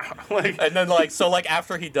 Yeah. Like, And then, like, so, like,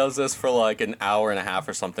 after he does this for, like, an hour and a half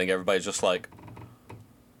or something, everybody's just like,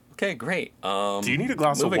 okay, great. do you need a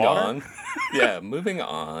glass of Moving water? on. Yeah, moving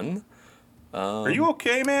on. Are you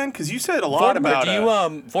okay, man? Because you said a lot about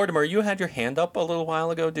Vortimer, you had your hand up a little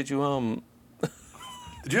while ago. Did you,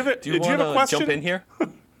 Did you have a, do you did you have a want to question? jump in here?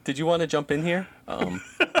 Did you want to jump in here?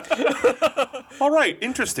 All right,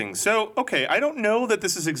 interesting. So, okay, I don't know that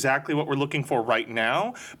this is exactly what we're looking for right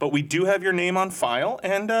now, but we do have your name on file,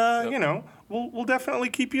 and you know, we'll definitely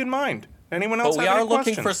keep you in mind. Anyone else But we have are any looking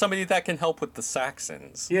questions? for somebody that can help with the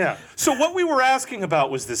Saxons. Yeah. So what we were asking about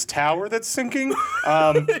was this tower that's sinking.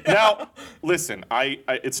 Now, listen,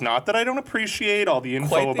 it's not that I don't appreciate all the info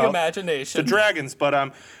Quite the about imagination. the dragons,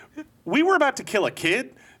 but we were about to kill a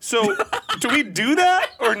kid. So do we do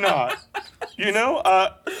that or not? You know,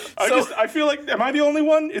 I feel like, am I the only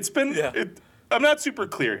one? It's been, Yeah. I'm not super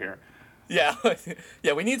clear here. Yeah,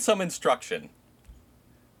 yeah. We need some instruction.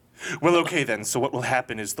 Well, okay then. So what will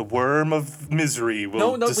happen is the worm of misery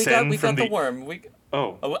will No, descend we from got the worm.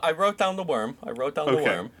 Oh, I wrote down the worm. I wrote down the okay.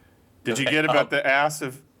 worm. Did you Okay, get about the ass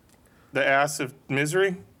of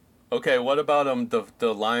misery? Okay, what about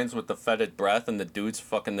the lions with the fetid breath and the dudes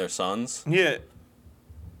fucking their sons? Yeah.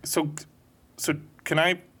 So can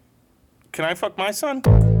I fuck my son?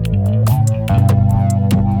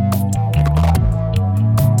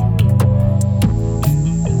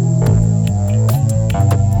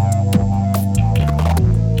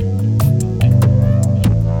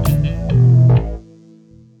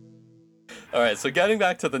 All right, so getting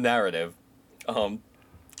back to the narrative,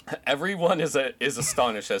 everyone is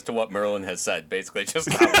astonished as to what Merlin has said. Basically, just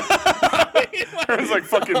It's like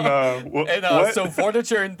fucking. and What? so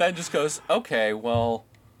Vortigern then just goes, "Okay, well,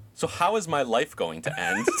 so how is my life going to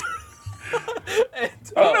end?" I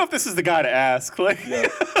don't know if this is the guy to ask. Like,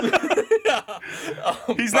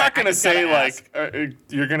 he's not gonna say like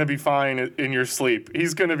you're gonna be fine in your sleep.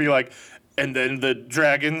 He's gonna be like, and then the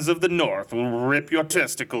dragons of the north will rip your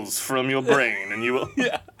testicles from your brain, and you will.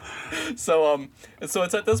 Yeah. So it's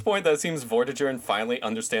at this point that it seems Vortigern finally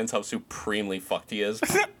understands how supremely fucked he is.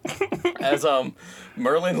 As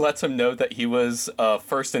Merlin lets him know that he was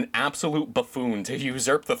first an absolute buffoon to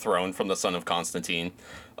usurp the throne from the son of Constantine,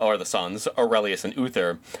 or the sons Aurelius and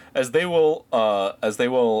Uther, as they will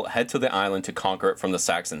head to the island to conquer it from the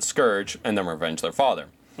Saxon scourge and then revenge their father.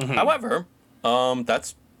 Mm-hmm. However,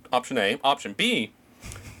 that's option A. Option B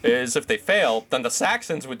is if they fail, then the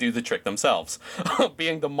Saxons would do the trick themselves,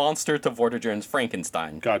 being the monster to Vortigern's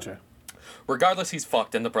Frankenstein. Gotcha. Regardless, he's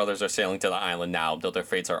fucked, and the brothers are sailing to the island now, though their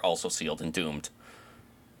fates are also sealed and doomed.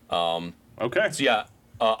 Okay. So yeah,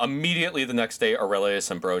 immediately the next day, Aurelius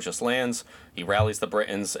Ambrosius lands. He rallies the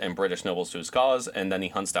Britons and British nobles to his cause, and then he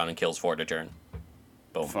hunts down and kills Vortigern.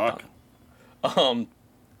 Boom. Fuck. Done.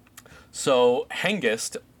 So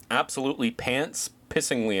Hengist, absolutely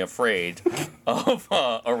pissingly afraid of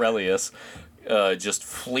Aurelius, just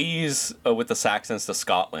flees with the Saxons to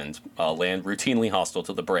Scotland, land routinely hostile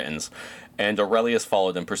to the Britons, and Aurelius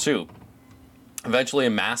followed in pursuit. Eventually, a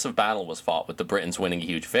massive battle was fought, with the Britons winning a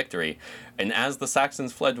huge victory, and as the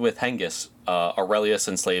Saxons fled with Hengist, Aurelius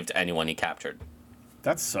enslaved anyone he captured.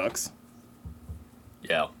 That sucks.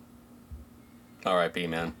 Yeah. R.I.P.,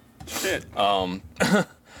 man. Shit.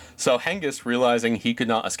 So Hengist, realizing he could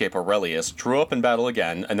not escape Aurelius, drew up in battle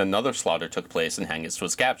again, and another slaughter took place and Hengist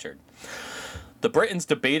was captured. The Britons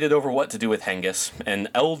debated over what to do with Hengist, and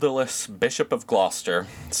Eldilus, Bishop of Gloucester,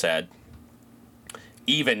 said,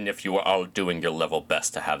 "Even if you were all doing your level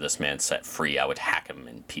best to have this man set free, I would hack him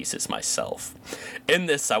in pieces myself. In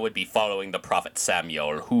this I would be following the prophet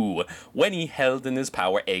Samuel, who, when he held in his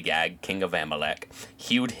power Agag, king of Amalek,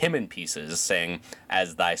 hewed him in pieces, saying,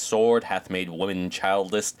 'As thy sword hath made woman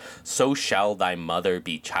childless, so shall thy mother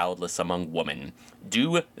be childless among women.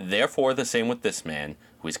 Do therefore the same with this man,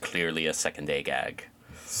 who is clearly a second Agag.'"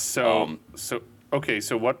 So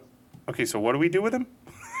what do we do with him?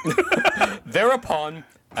 Thereupon,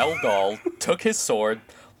 Eldal took his sword,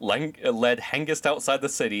 led Hengist outside the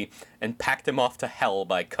city, and packed him off to hell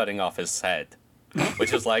by cutting off his head.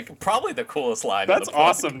 Which is, like, probably the coolest line. That's of the book.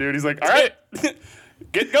 awesome, dude. He's like, all right,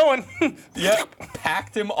 get going. Yeah,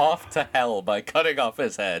 packed him off to hell by cutting off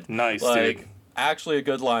his head. Nice, like, dude. Actually a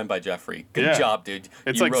good line by Jeffrey. Good Yeah. job, dude.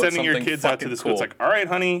 It's You like wrote sending your something kids out to fucking the school. cool. It's like, all right,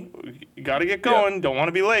 honey, you got to get going. Don't want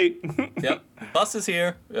to be late. Yep, bus is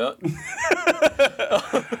here. Yep.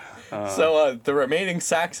 So the remaining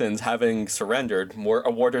Saxons, having surrendered, were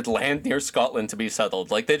awarded land near Scotland to be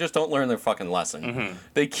settled. Like, they just don't learn their fucking lesson.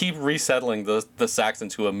 They keep resettling the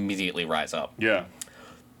Saxons who immediately rise up. Yeah.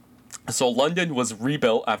 So London was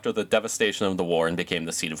rebuilt after the devastation of the war and became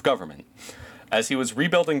the seat of government. As he was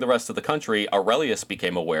rebuilding the rest of the country, Aurelius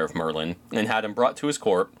became aware of Merlin and had him brought to his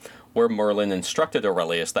court, where Merlin instructed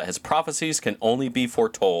Aurelius that his prophecies can only be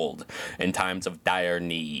foretold in times of dire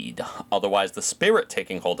need. Otherwise, the spirit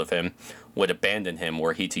taking hold of him would abandon him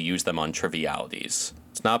were he to use them on trivialities.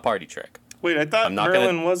 It's not a party trick. Wait, I thought I'm not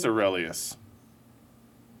Merlin was Aurelius.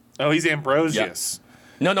 Oh, he's Ambrosius.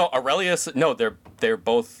 No, Aurelius. No, they're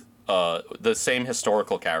both the same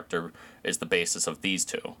historical character is the basis of these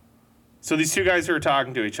two. So these two guys who are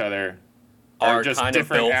talking to each other are just kind of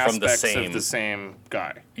different built from aspects the same, of the same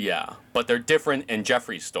guy. Yeah, but they're different in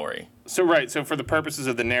Geoffrey's story. So so for the purposes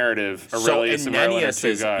of the narrative, Aurelius and Merlin are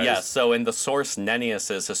two guys. Yeah, so in the source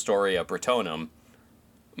Nennius's Historia Britonum,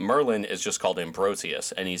 Merlin is just called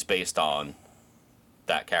Ambrosius, and he's based on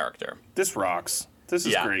that character. This rocks. This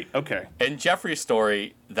is great. Okay. In Geoffrey's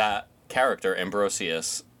story, that character,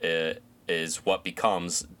 Ambrosius, is what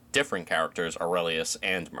becomes different characters, Aurelius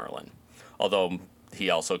and Merlin. Although he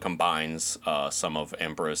also combines some of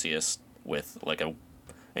Ambrosius with like a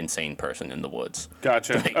insane person in the woods.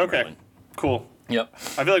 Gotcha. Okay. Merlin. Cool. Yep.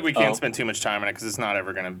 I feel like we can't spend too much time on it because it's not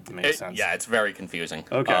ever going to make sense. Yeah, it's very confusing.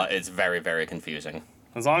 Okay. It's very, very confusing.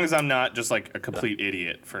 As long as I'm not just like a complete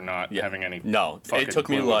idiot for not having any. No, fucking it took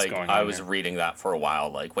me clue what's like going I on was here. reading that for a while.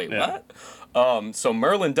 Like, wait, Yeah. what? So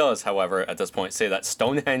Merlin does, however, at this point say that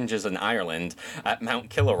Stonehenge is in Ireland at Mount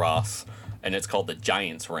Killeross, and it's called the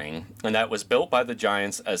Giant's Ring, and that was built by the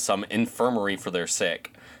giants as some infirmary for their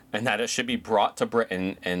sick, and that it should be brought to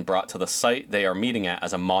Britain and brought to the site they are meeting at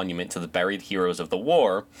as a monument to the buried heroes of the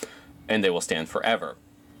war, and they will stand forever.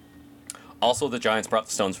 Also, the giants brought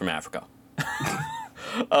the stones from Africa.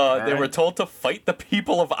 They were told to fight the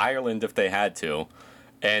people of Ireland if they had to,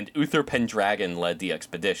 and Uther Pendragon led the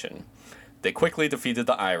expedition. They quickly defeated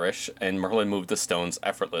the Irish, and Merlin moved the stones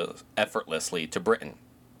effortlessly to Britain.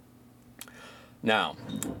 Now,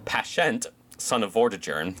 Pascent, son of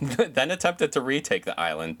Vortigern, then attempted to retake the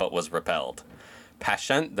island, but was repelled.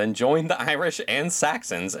 Pascent then joined the Irish and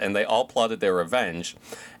Saxons, and they all plotted their revenge,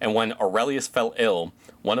 and when Aurelius fell ill,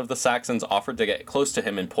 one of the Saxons offered to get close to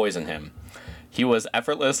him and poison him. He was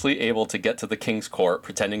effortlessly able to get to the king's court,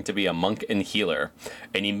 pretending to be a monk and healer,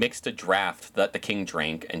 and he mixed a draft that the king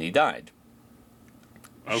drank, and he died.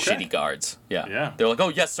 Okay. Shitty guards. Yeah. Yeah. They're like, oh,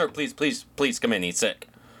 yes, sir, please come in, he's sick.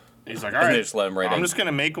 He's like, all And right, they just let him right I'm in. just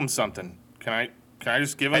gonna make him something. Can I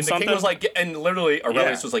just give him And the something? king was like, and literally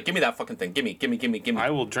Aurelius Yeah. was like, give me that fucking thing, give me.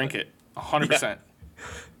 I will drink it, 100%.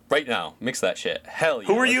 Right now, mix that shit. Hell yeah.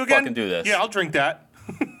 Who are you let's again? Fucking do this. Yeah, I'll drink that.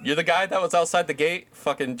 You're the guy that was outside the gate,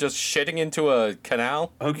 fucking just shitting into a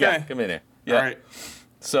canal. Okay. Yeah, come in here. Yeah. All right.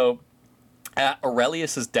 So, at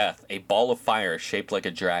Aurelius's death, a ball of fire shaped like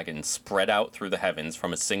a dragon spread out through the heavens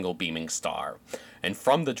from a single beaming star, and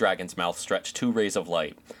from the dragon's mouth stretched two rays of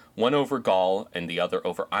light, one over Gaul and the other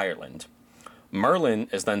over Ireland. Merlin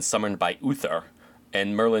is then summoned by Uther,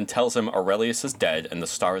 and Merlin tells him Aurelius is dead, and the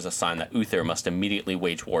star is a sign that Uther must immediately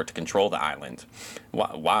wage war to control the island.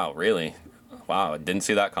 Wow, really? Wow, I didn't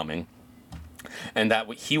see that coming. And that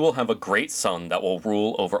he will have a great son that will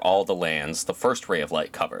rule over all the lands the first ray of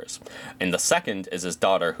light covers. And the second is his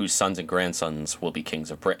daughter, whose sons and grandsons will be kings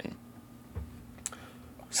of Britain.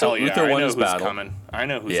 So Hell yeah, Uther I won know his who's battle. coming. I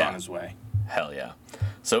know who's Yeah. on his way. Hell yeah.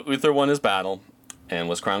 So Uther won his battle and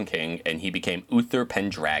was crowned king, and he became Uther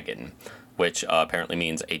Pendragon, which apparently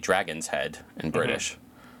means a dragon's head in British,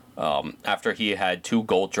 after he had two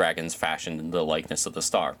gold dragons fashioned in the likeness of the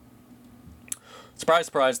star. Surprise,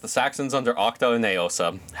 surprise, the Saxons under Octa and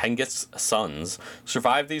Eosa, Hengist's sons,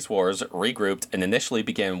 survived these wars, regrouped, and initially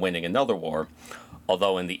began winning another war,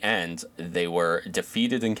 although in the end, they were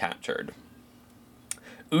defeated and captured.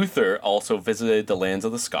 Uther also visited the lands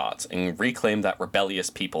of the Scots and reclaimed that rebellious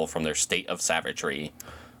people from their state of savagery.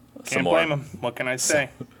 Can't blame him. What can I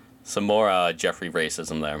say? Some more Geoffrey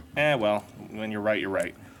racism there. Well, when you're right, you're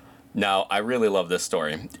right. Now, I really love this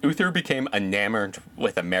story. Uther became enamored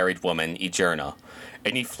with a married woman, Egerna,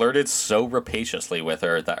 and he flirted so rapaciously with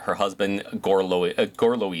her that her husband,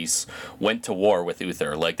 Gorlois, went to war with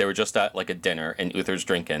Uther. Like, they were just at, like, a dinner, and Uther's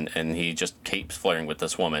drinking, and he just keeps flirting with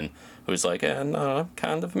this woman, who's like, no,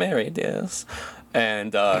 kind of married, yes.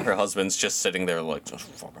 And her husband's just sitting there, like, just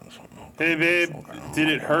fucking... Hey, babe, did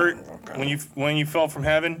it hurt when you fell from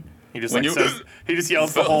heaven? He just When like you- says, he just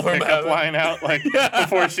yells the Fell whole from pickup heaven. line out like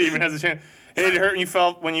before she even has a chance. Hey, did it hurt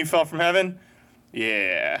when you fell from heaven?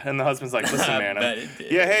 Yeah, and the husband's like, listen, man. Bet it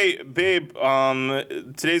did. Yeah, hey, babe.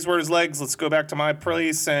 Today's word is legs. Let's go back to my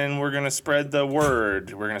place, and we're gonna spread the word.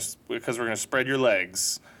 Because we're gonna spread your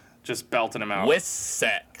legs. Just belting him out With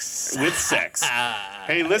sex. with sex.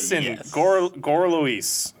 Hey, listen, Yes. Gore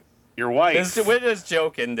Luis, your wife. We're just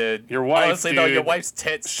joking, dude. Your wife, Honestly, though, your dude, wife's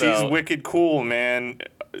tits. She's though. wicked cool, man.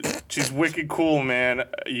 She's wicked cool, man.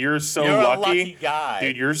 You're so You're lucky. a lucky guy.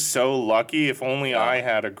 Dude, you're so lucky. If only I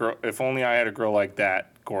had a girl. If only I had a girl like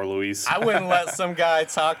that, Gore Luis. I wouldn't let some guy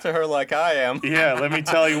talk to her like I am. Yeah, let me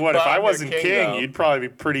tell you what. If But I I'm your wasn't king, king, though. you'd probably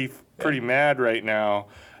be pretty mad right now.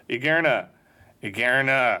 Igerna,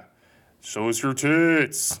 show us your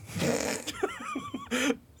tits.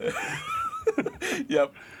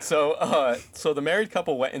 Yep. So the married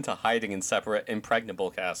couple went into hiding in separate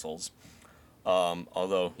impregnable castles.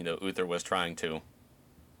 Although, Uther was trying to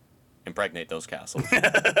impregnate those castles.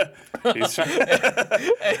 He's trying-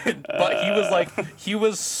 But he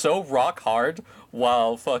was so rock hard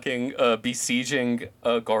while fucking besieging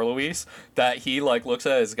Gorlois that he looks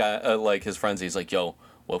at his his friends. He's like, "Yo,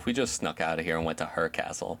 what if we just snuck out of here and went to her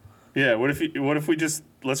castle? yeah. What if we just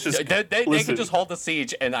let's just They can listen. just hold the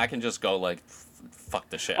siege, and I can just go fuck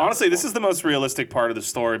the shit." Honestly, this is the most realistic part of the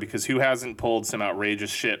story because who hasn't pulled some outrageous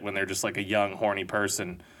shit when they're just like a young, horny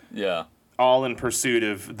person, yeah. all in pursuit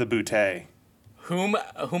of the bouquet? Whom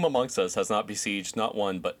amongst us has not besieged not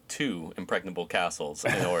one but two impregnable castles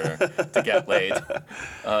in order to get laid?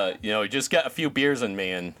 Just get a few beers in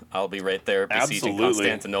me, and I'll be right there besieging Absolutely.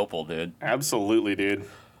 Constantinople, dude. Absolutely, dude.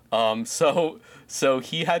 So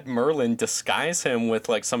he had Merlin disguise him with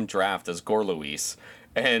some draft as Gorlois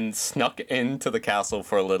and snuck into the castle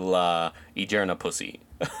for a little Igerna pussy.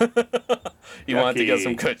 He wanted to get Yucky.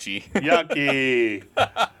 some coochie. Yucky.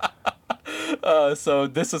 So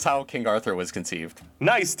this is how King Arthur was conceived.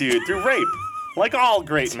 Nice, dude. Through rape, like all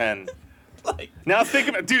great men. Now think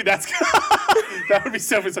about, dude. That's that would be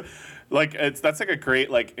so. That's like a great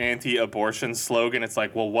anti-abortion slogan. It's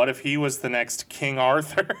like, well, what if he was the next King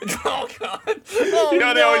Arthur? Oh God!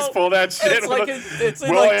 Oh, They always pull that shit. It's in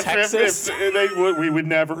Well, Texas. we would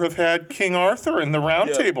never have had King Arthur in the Round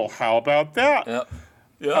Yeah. Table. How about that? Yeah.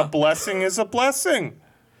 A Yeah. blessing is a blessing.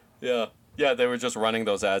 Yeah. Yeah. They were just running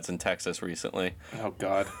those ads in Texas recently. Oh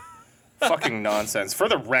God, fucking nonsense. For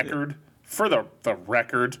the record,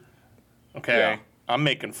 okay, Yeah. I'm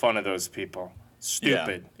making fun of those people.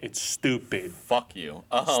 Stupid. It's stupid. Fuck you.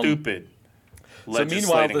 Stupid. meanwhile,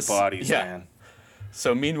 Legislating this- bodies, yeah. man.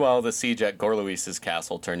 So meanwhile, the siege at Gorlois's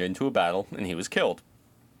castle turned into a battle, and he was killed.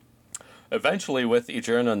 Eventually, with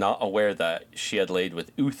Igerna not aware that she had laid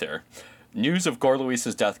with Uther, news of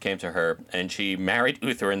Gorlois's death came to her, and she married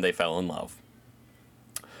Uther, and they fell in love.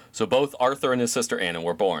 So both Arthur and his sister Anna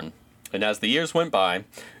were born. And as the years went by,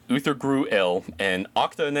 Uther grew ill, and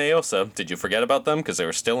Octa and Eosa, did you forget about them? Because they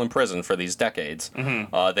were still in prison for these decades.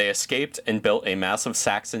 They escaped and built a massive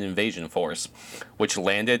Saxon invasion force, which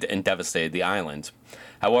landed and devastated the island.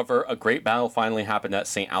 However, a great battle finally happened at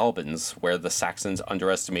St. Albans, where the Saxons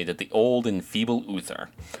underestimated the old and feeble Uther,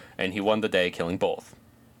 and he won the day, killing both.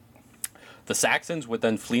 The Saxons would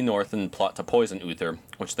then flee north and plot to poison Uther,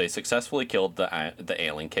 which they successfully killed the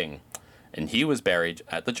ailing king. And he was buried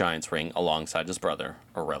at the Giant's Ring alongside his brother,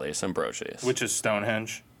 Aurelius Ambrosius. Which is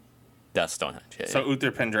Stonehenge. That's Stonehenge, yeah. So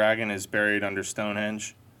Uther Pendragon is buried under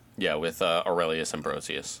Stonehenge. Yeah, with Aurelius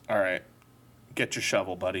Ambrosius. All right, get your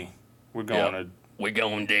shovel, buddy. We're going Yeah. to. We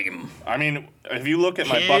gonna dig him. I mean, if you look at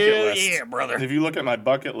my Hell bucket list, yeah, brother. If you look at my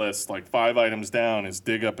bucket list, 5 items down is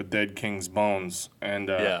dig up a dead king's bones, and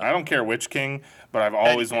Yeah. I don't care which king, but I've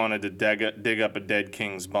always wanted to dig up a dead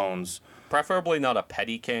king's bones. Preferably not a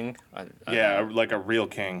petty king. Yeah, like a real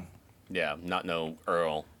king. Yeah, not no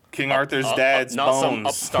earl. King Arthur's dad's not bones. some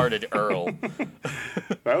upstarted earl.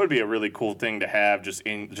 That would be a really cool thing to have, just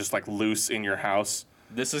loose in your house.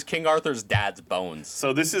 This is King Arthur's dad's bones.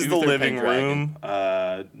 So this is the Uther living Pendragon.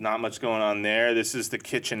 room. Not much going on there. This is the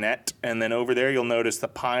kitchenette, and then over there you'll notice the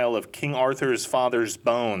pile of King Arthur's father's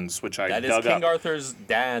bones, which I That is dug King up. Arthur's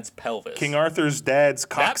dad's pelvis. King Arthur's dad's that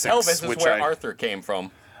coccyx, pelvis is which where Arthur came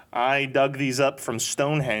from. I dug these up from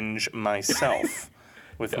Stonehenge myself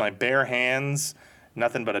with my bare hands.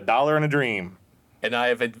 Nothing but $1 and a dream. And I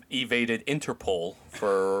have evaded Interpol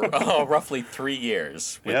for roughly 3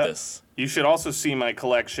 years with Yep. this. You should also see my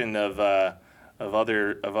collection of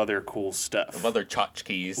other cool stuff. Of other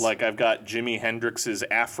tchotchkes. Like I've got Jimi Hendrix's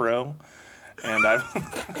afro, and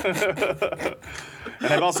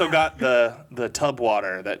I've also got the tub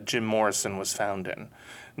water that Jim Morrison was found in.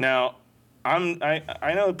 Now,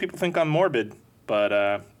 I know people think I'm morbid,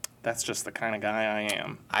 but that's just the kind of guy I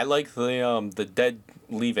am. I like the dead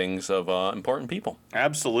leavings of important people.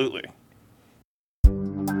 Absolutely.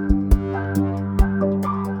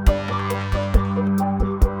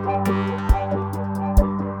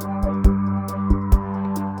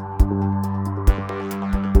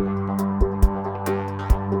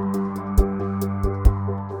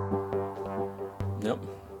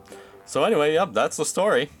 So anyway, yep, that's the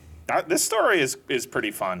story. This story is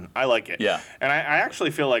pretty fun. I like it. Yeah. And I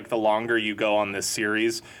actually feel like the longer you go on this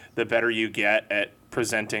series, the better you get at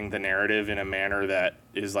presenting the narrative in a manner that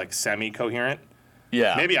is like semi-coherent.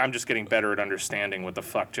 Yeah. Maybe I'm just getting better at understanding what the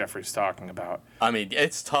fuck Jeffrey's talking about. I mean,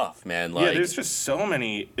 it's tough, man. Like, Yeah, there's just so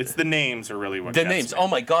many. It's the names are really what the gets names. me. Oh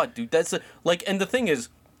my god, dude, that's like. And the thing is,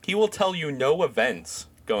 he will tell you no events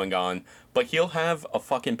going on, but he'll have a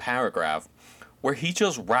fucking paragraph where he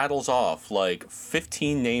just rattles off like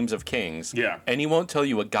 15 names of kings. Yeah. And he won't tell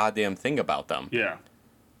you a goddamn thing about them. Yeah.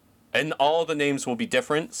 And all the names will be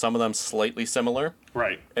different. Some of them slightly similar.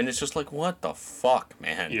 Right. And it's just like, what the fuck,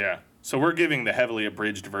 man? Yeah. So we're giving the heavily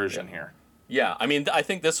abridged version here. Yeah, I mean, I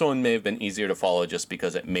think this one may have been easier to follow just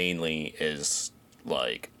because it mainly is,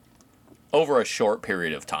 like, over a short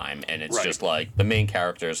period of time, and it's Right. just, like, the main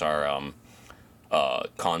characters are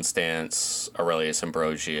Constance, Aurelius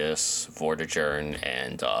Ambrosius, Vortigern,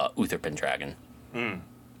 and Uther Pendragon.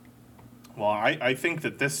 Well, I think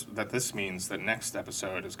that this means that next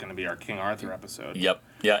episode is going to be our King Arthur episode. Yep,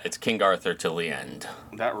 yeah, it's King Arthur till the end.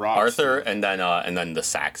 That rocks. Arthur, and then the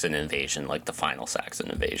Saxon invasion, like, the final Saxon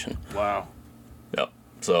invasion. Wow. Yep.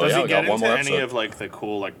 So, Does yeah, he we get got one into more any episode. of like the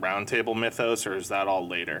cool like round table mythos, or is that all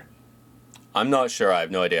later? I'm not sure. I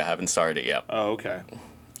have no idea. I haven't started it yet. Oh, okay.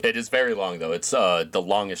 It is very long though. It's the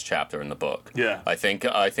longest chapter in the book. Yeah. I think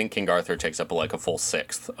King Arthur takes up like a full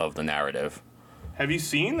sixth of the narrative. Have you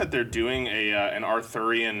seen that they're doing an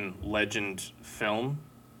Arthurian legend film?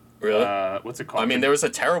 Really? What's it called? I mean, there was a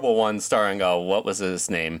terrible one starring what was his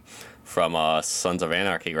name from Sons of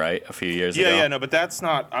Anarchy, right? A few years ago. Yeah, no, but that's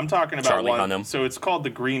not. I'm talking about Charlie one. Hunnam. So it's called The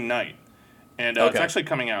Green Knight, and it's Okay. actually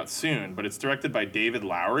coming out soon. But it's directed by David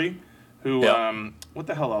Lowery, who Yep. what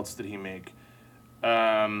the hell else did he make?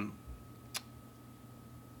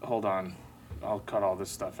 Hold on, I'll cut all this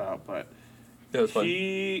stuff out. But That was fun.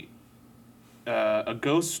 he a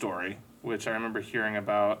Ghost Story, which I remember hearing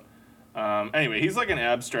about. Anyway, he's like an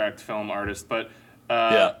abstract film artist, but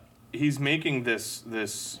Yeah. he's making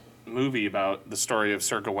this movie about the story of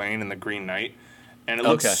Sir Gawain and the Green Knight, and it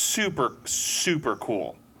looks Okay. super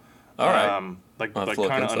cool. All right. Like I'll have to look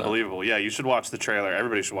kind of into that. unbelievable. Yeah, you should watch the trailer.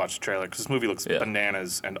 Everybody should watch the trailer because this movie looks Yeah.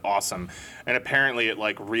 bananas and awesome. And apparently, it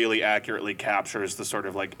like really accurately captures the sort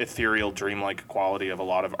of like ethereal, dreamlike quality of a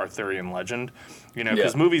lot of Arthurian legend. You know,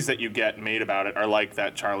 because Yeah. movies that you get made about it are like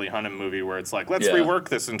that Charlie Hunnam movie where it's like, let's Yeah. rework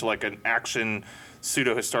this into like an action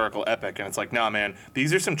pseudo-historical epic, and it's like, nah, man,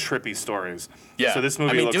 these are some trippy stories. Yeah. So this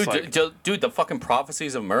movie I mean, looks dude, like dude, the fucking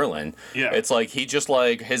prophecies of Merlin. Yeah. It's like he just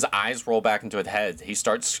like his eyes roll back into his head. He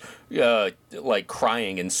starts like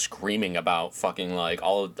crying and screaming about fucking like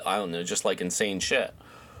I don't know, just like insane shit.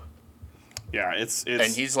 yeah, it's And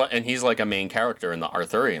he's like a main character in the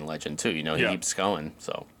Arthurian legend too. You know, he Yeah. keeps going.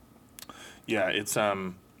 So yeah, it's I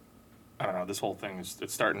don't know. This whole thing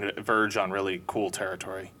it's starting to verge on really cool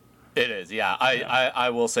territory. it is. Yeah. I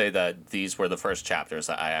will say that these were the first chapters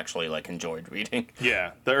that I actually like enjoyed reading.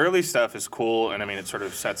 Yeah, the early stuff is cool, and I mean, it sort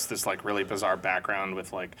of sets this like really bizarre background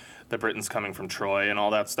with like the Britons coming from Troy and all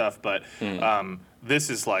that stuff. But this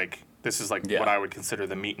is like Yeah. what I would consider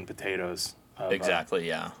the meat and potatoes. Of, Exactly.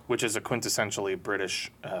 Yeah. which is a quintessentially British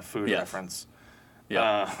food Yes. reference.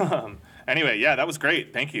 Yeah. Anyway, yeah, that was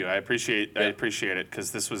great. Thank you. I appreciate it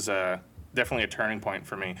because this was definitely a turning point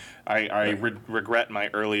for me. I regret my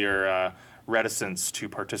earlier reticence to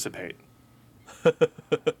participate.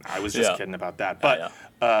 I was just Yeah. kidding about that, but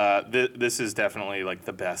this is definitely like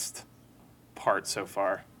the best part so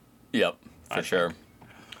far. Yep, for sure.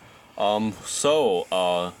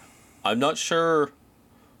 So, I'm not sure.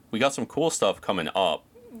 We got some cool stuff coming up,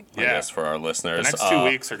 I Yeah. guess, for our listeners. The next 2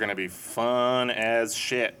 weeks are going to be fun as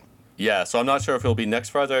shit. Yeah, so I'm not sure if it'll be next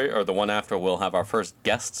Friday or the one after we'll have our first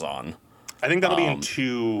guests on. I think that'll be in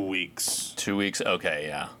 2 weeks. 2 weeks? Okay,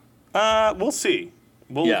 yeah. We'll see.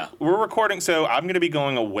 Yeah. We're recording, so I'm going to be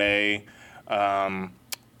going away on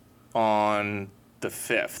the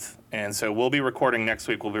 5th. And so we'll be recording next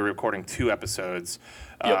week. We'll be recording 2 episodes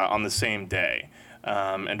Yep. on the same day.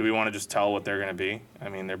 And do we want to just tell what they're going to be? I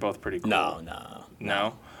mean, they're both pretty cool. No.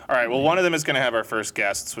 No? All right. Well, one of them is going to have our first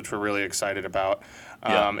guests, which we're really excited about.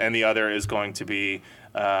 Yeah. And the other is going to be,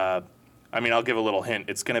 I mean, I'll give a little hint.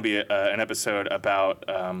 It's going to be an episode about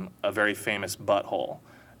a very famous butthole.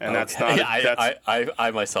 And that's not. Yeah, that's,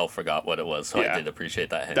 I myself forgot what it was, so Yeah. I did appreciate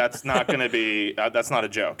that hint. that's not going to be. That's not a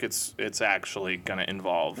joke. It's actually going to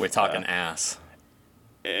involve. We're talking ass.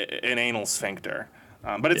 An anal sphincter.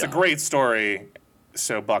 But it's a Yeah. great story,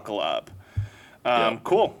 so buckle up. Yeah.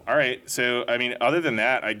 Cool. All right. So, I mean, other than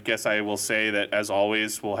that, I guess I will say that, as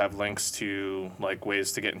always, we'll have links to like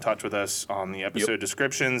ways to get in touch with us on the episode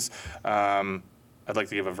descriptions. I'd like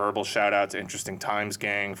to give a verbal shout out to Interesting Times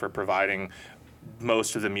Gang for providing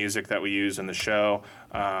most of the music that we use in the show.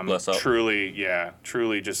 Bless up.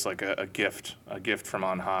 Truly just like a gift from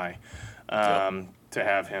on high to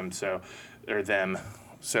have him. Or them.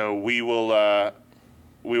 So we will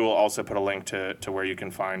also put a link to where you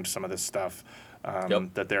can find some of this stuff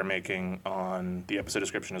that they're making on the episode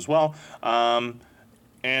description as well.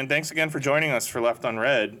 And thanks again for joining us for Left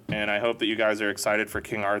Unread. And I hope that you guys are excited for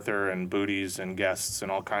King Arthur and booties and guests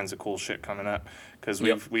and all kinds of cool shit coming up. Because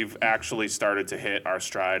we've actually started to hit our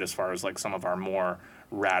stride as far as like some of our more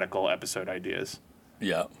radical episode ideas.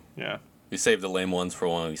 Yeah. Yeah. We saved the lame ones for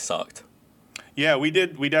when we sucked. Yeah, we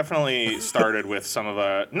did. We definitely started with some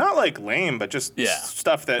of not like lame, but just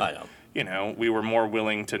stuff that, we were more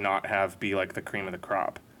willing to not have be like the cream of the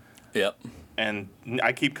crop. Yep. And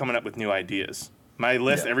I keep coming up with new ideas. My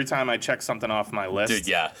list, every time I check something off my list, dude,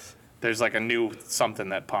 yes, there's like a new something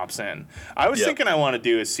that pops in. I was thinking I want to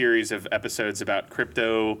do a series of episodes about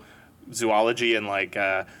cryptozoology and like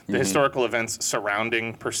the historical events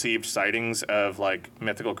surrounding perceived sightings of like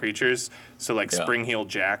mythical creatures. So like Spring-Heeled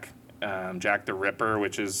Jack, Jack the Ripper,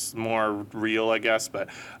 which is more real, I guess, but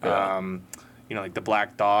like the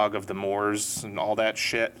Black Dog of the Moors and all that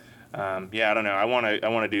shit. I don't know. I want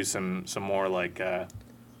to do some more like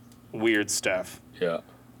weird stuff. Yeah.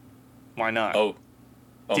 Why not? Oh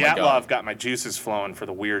Dyatlov got my juices flowing for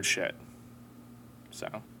the weird shit. So.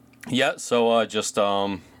 Yeah, so just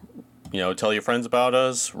tell your friends about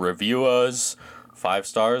us, review us, 5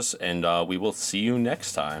 stars, and we will see you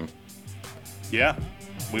next time. Yeah,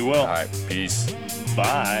 we will. All right, peace.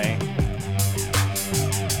 Bye.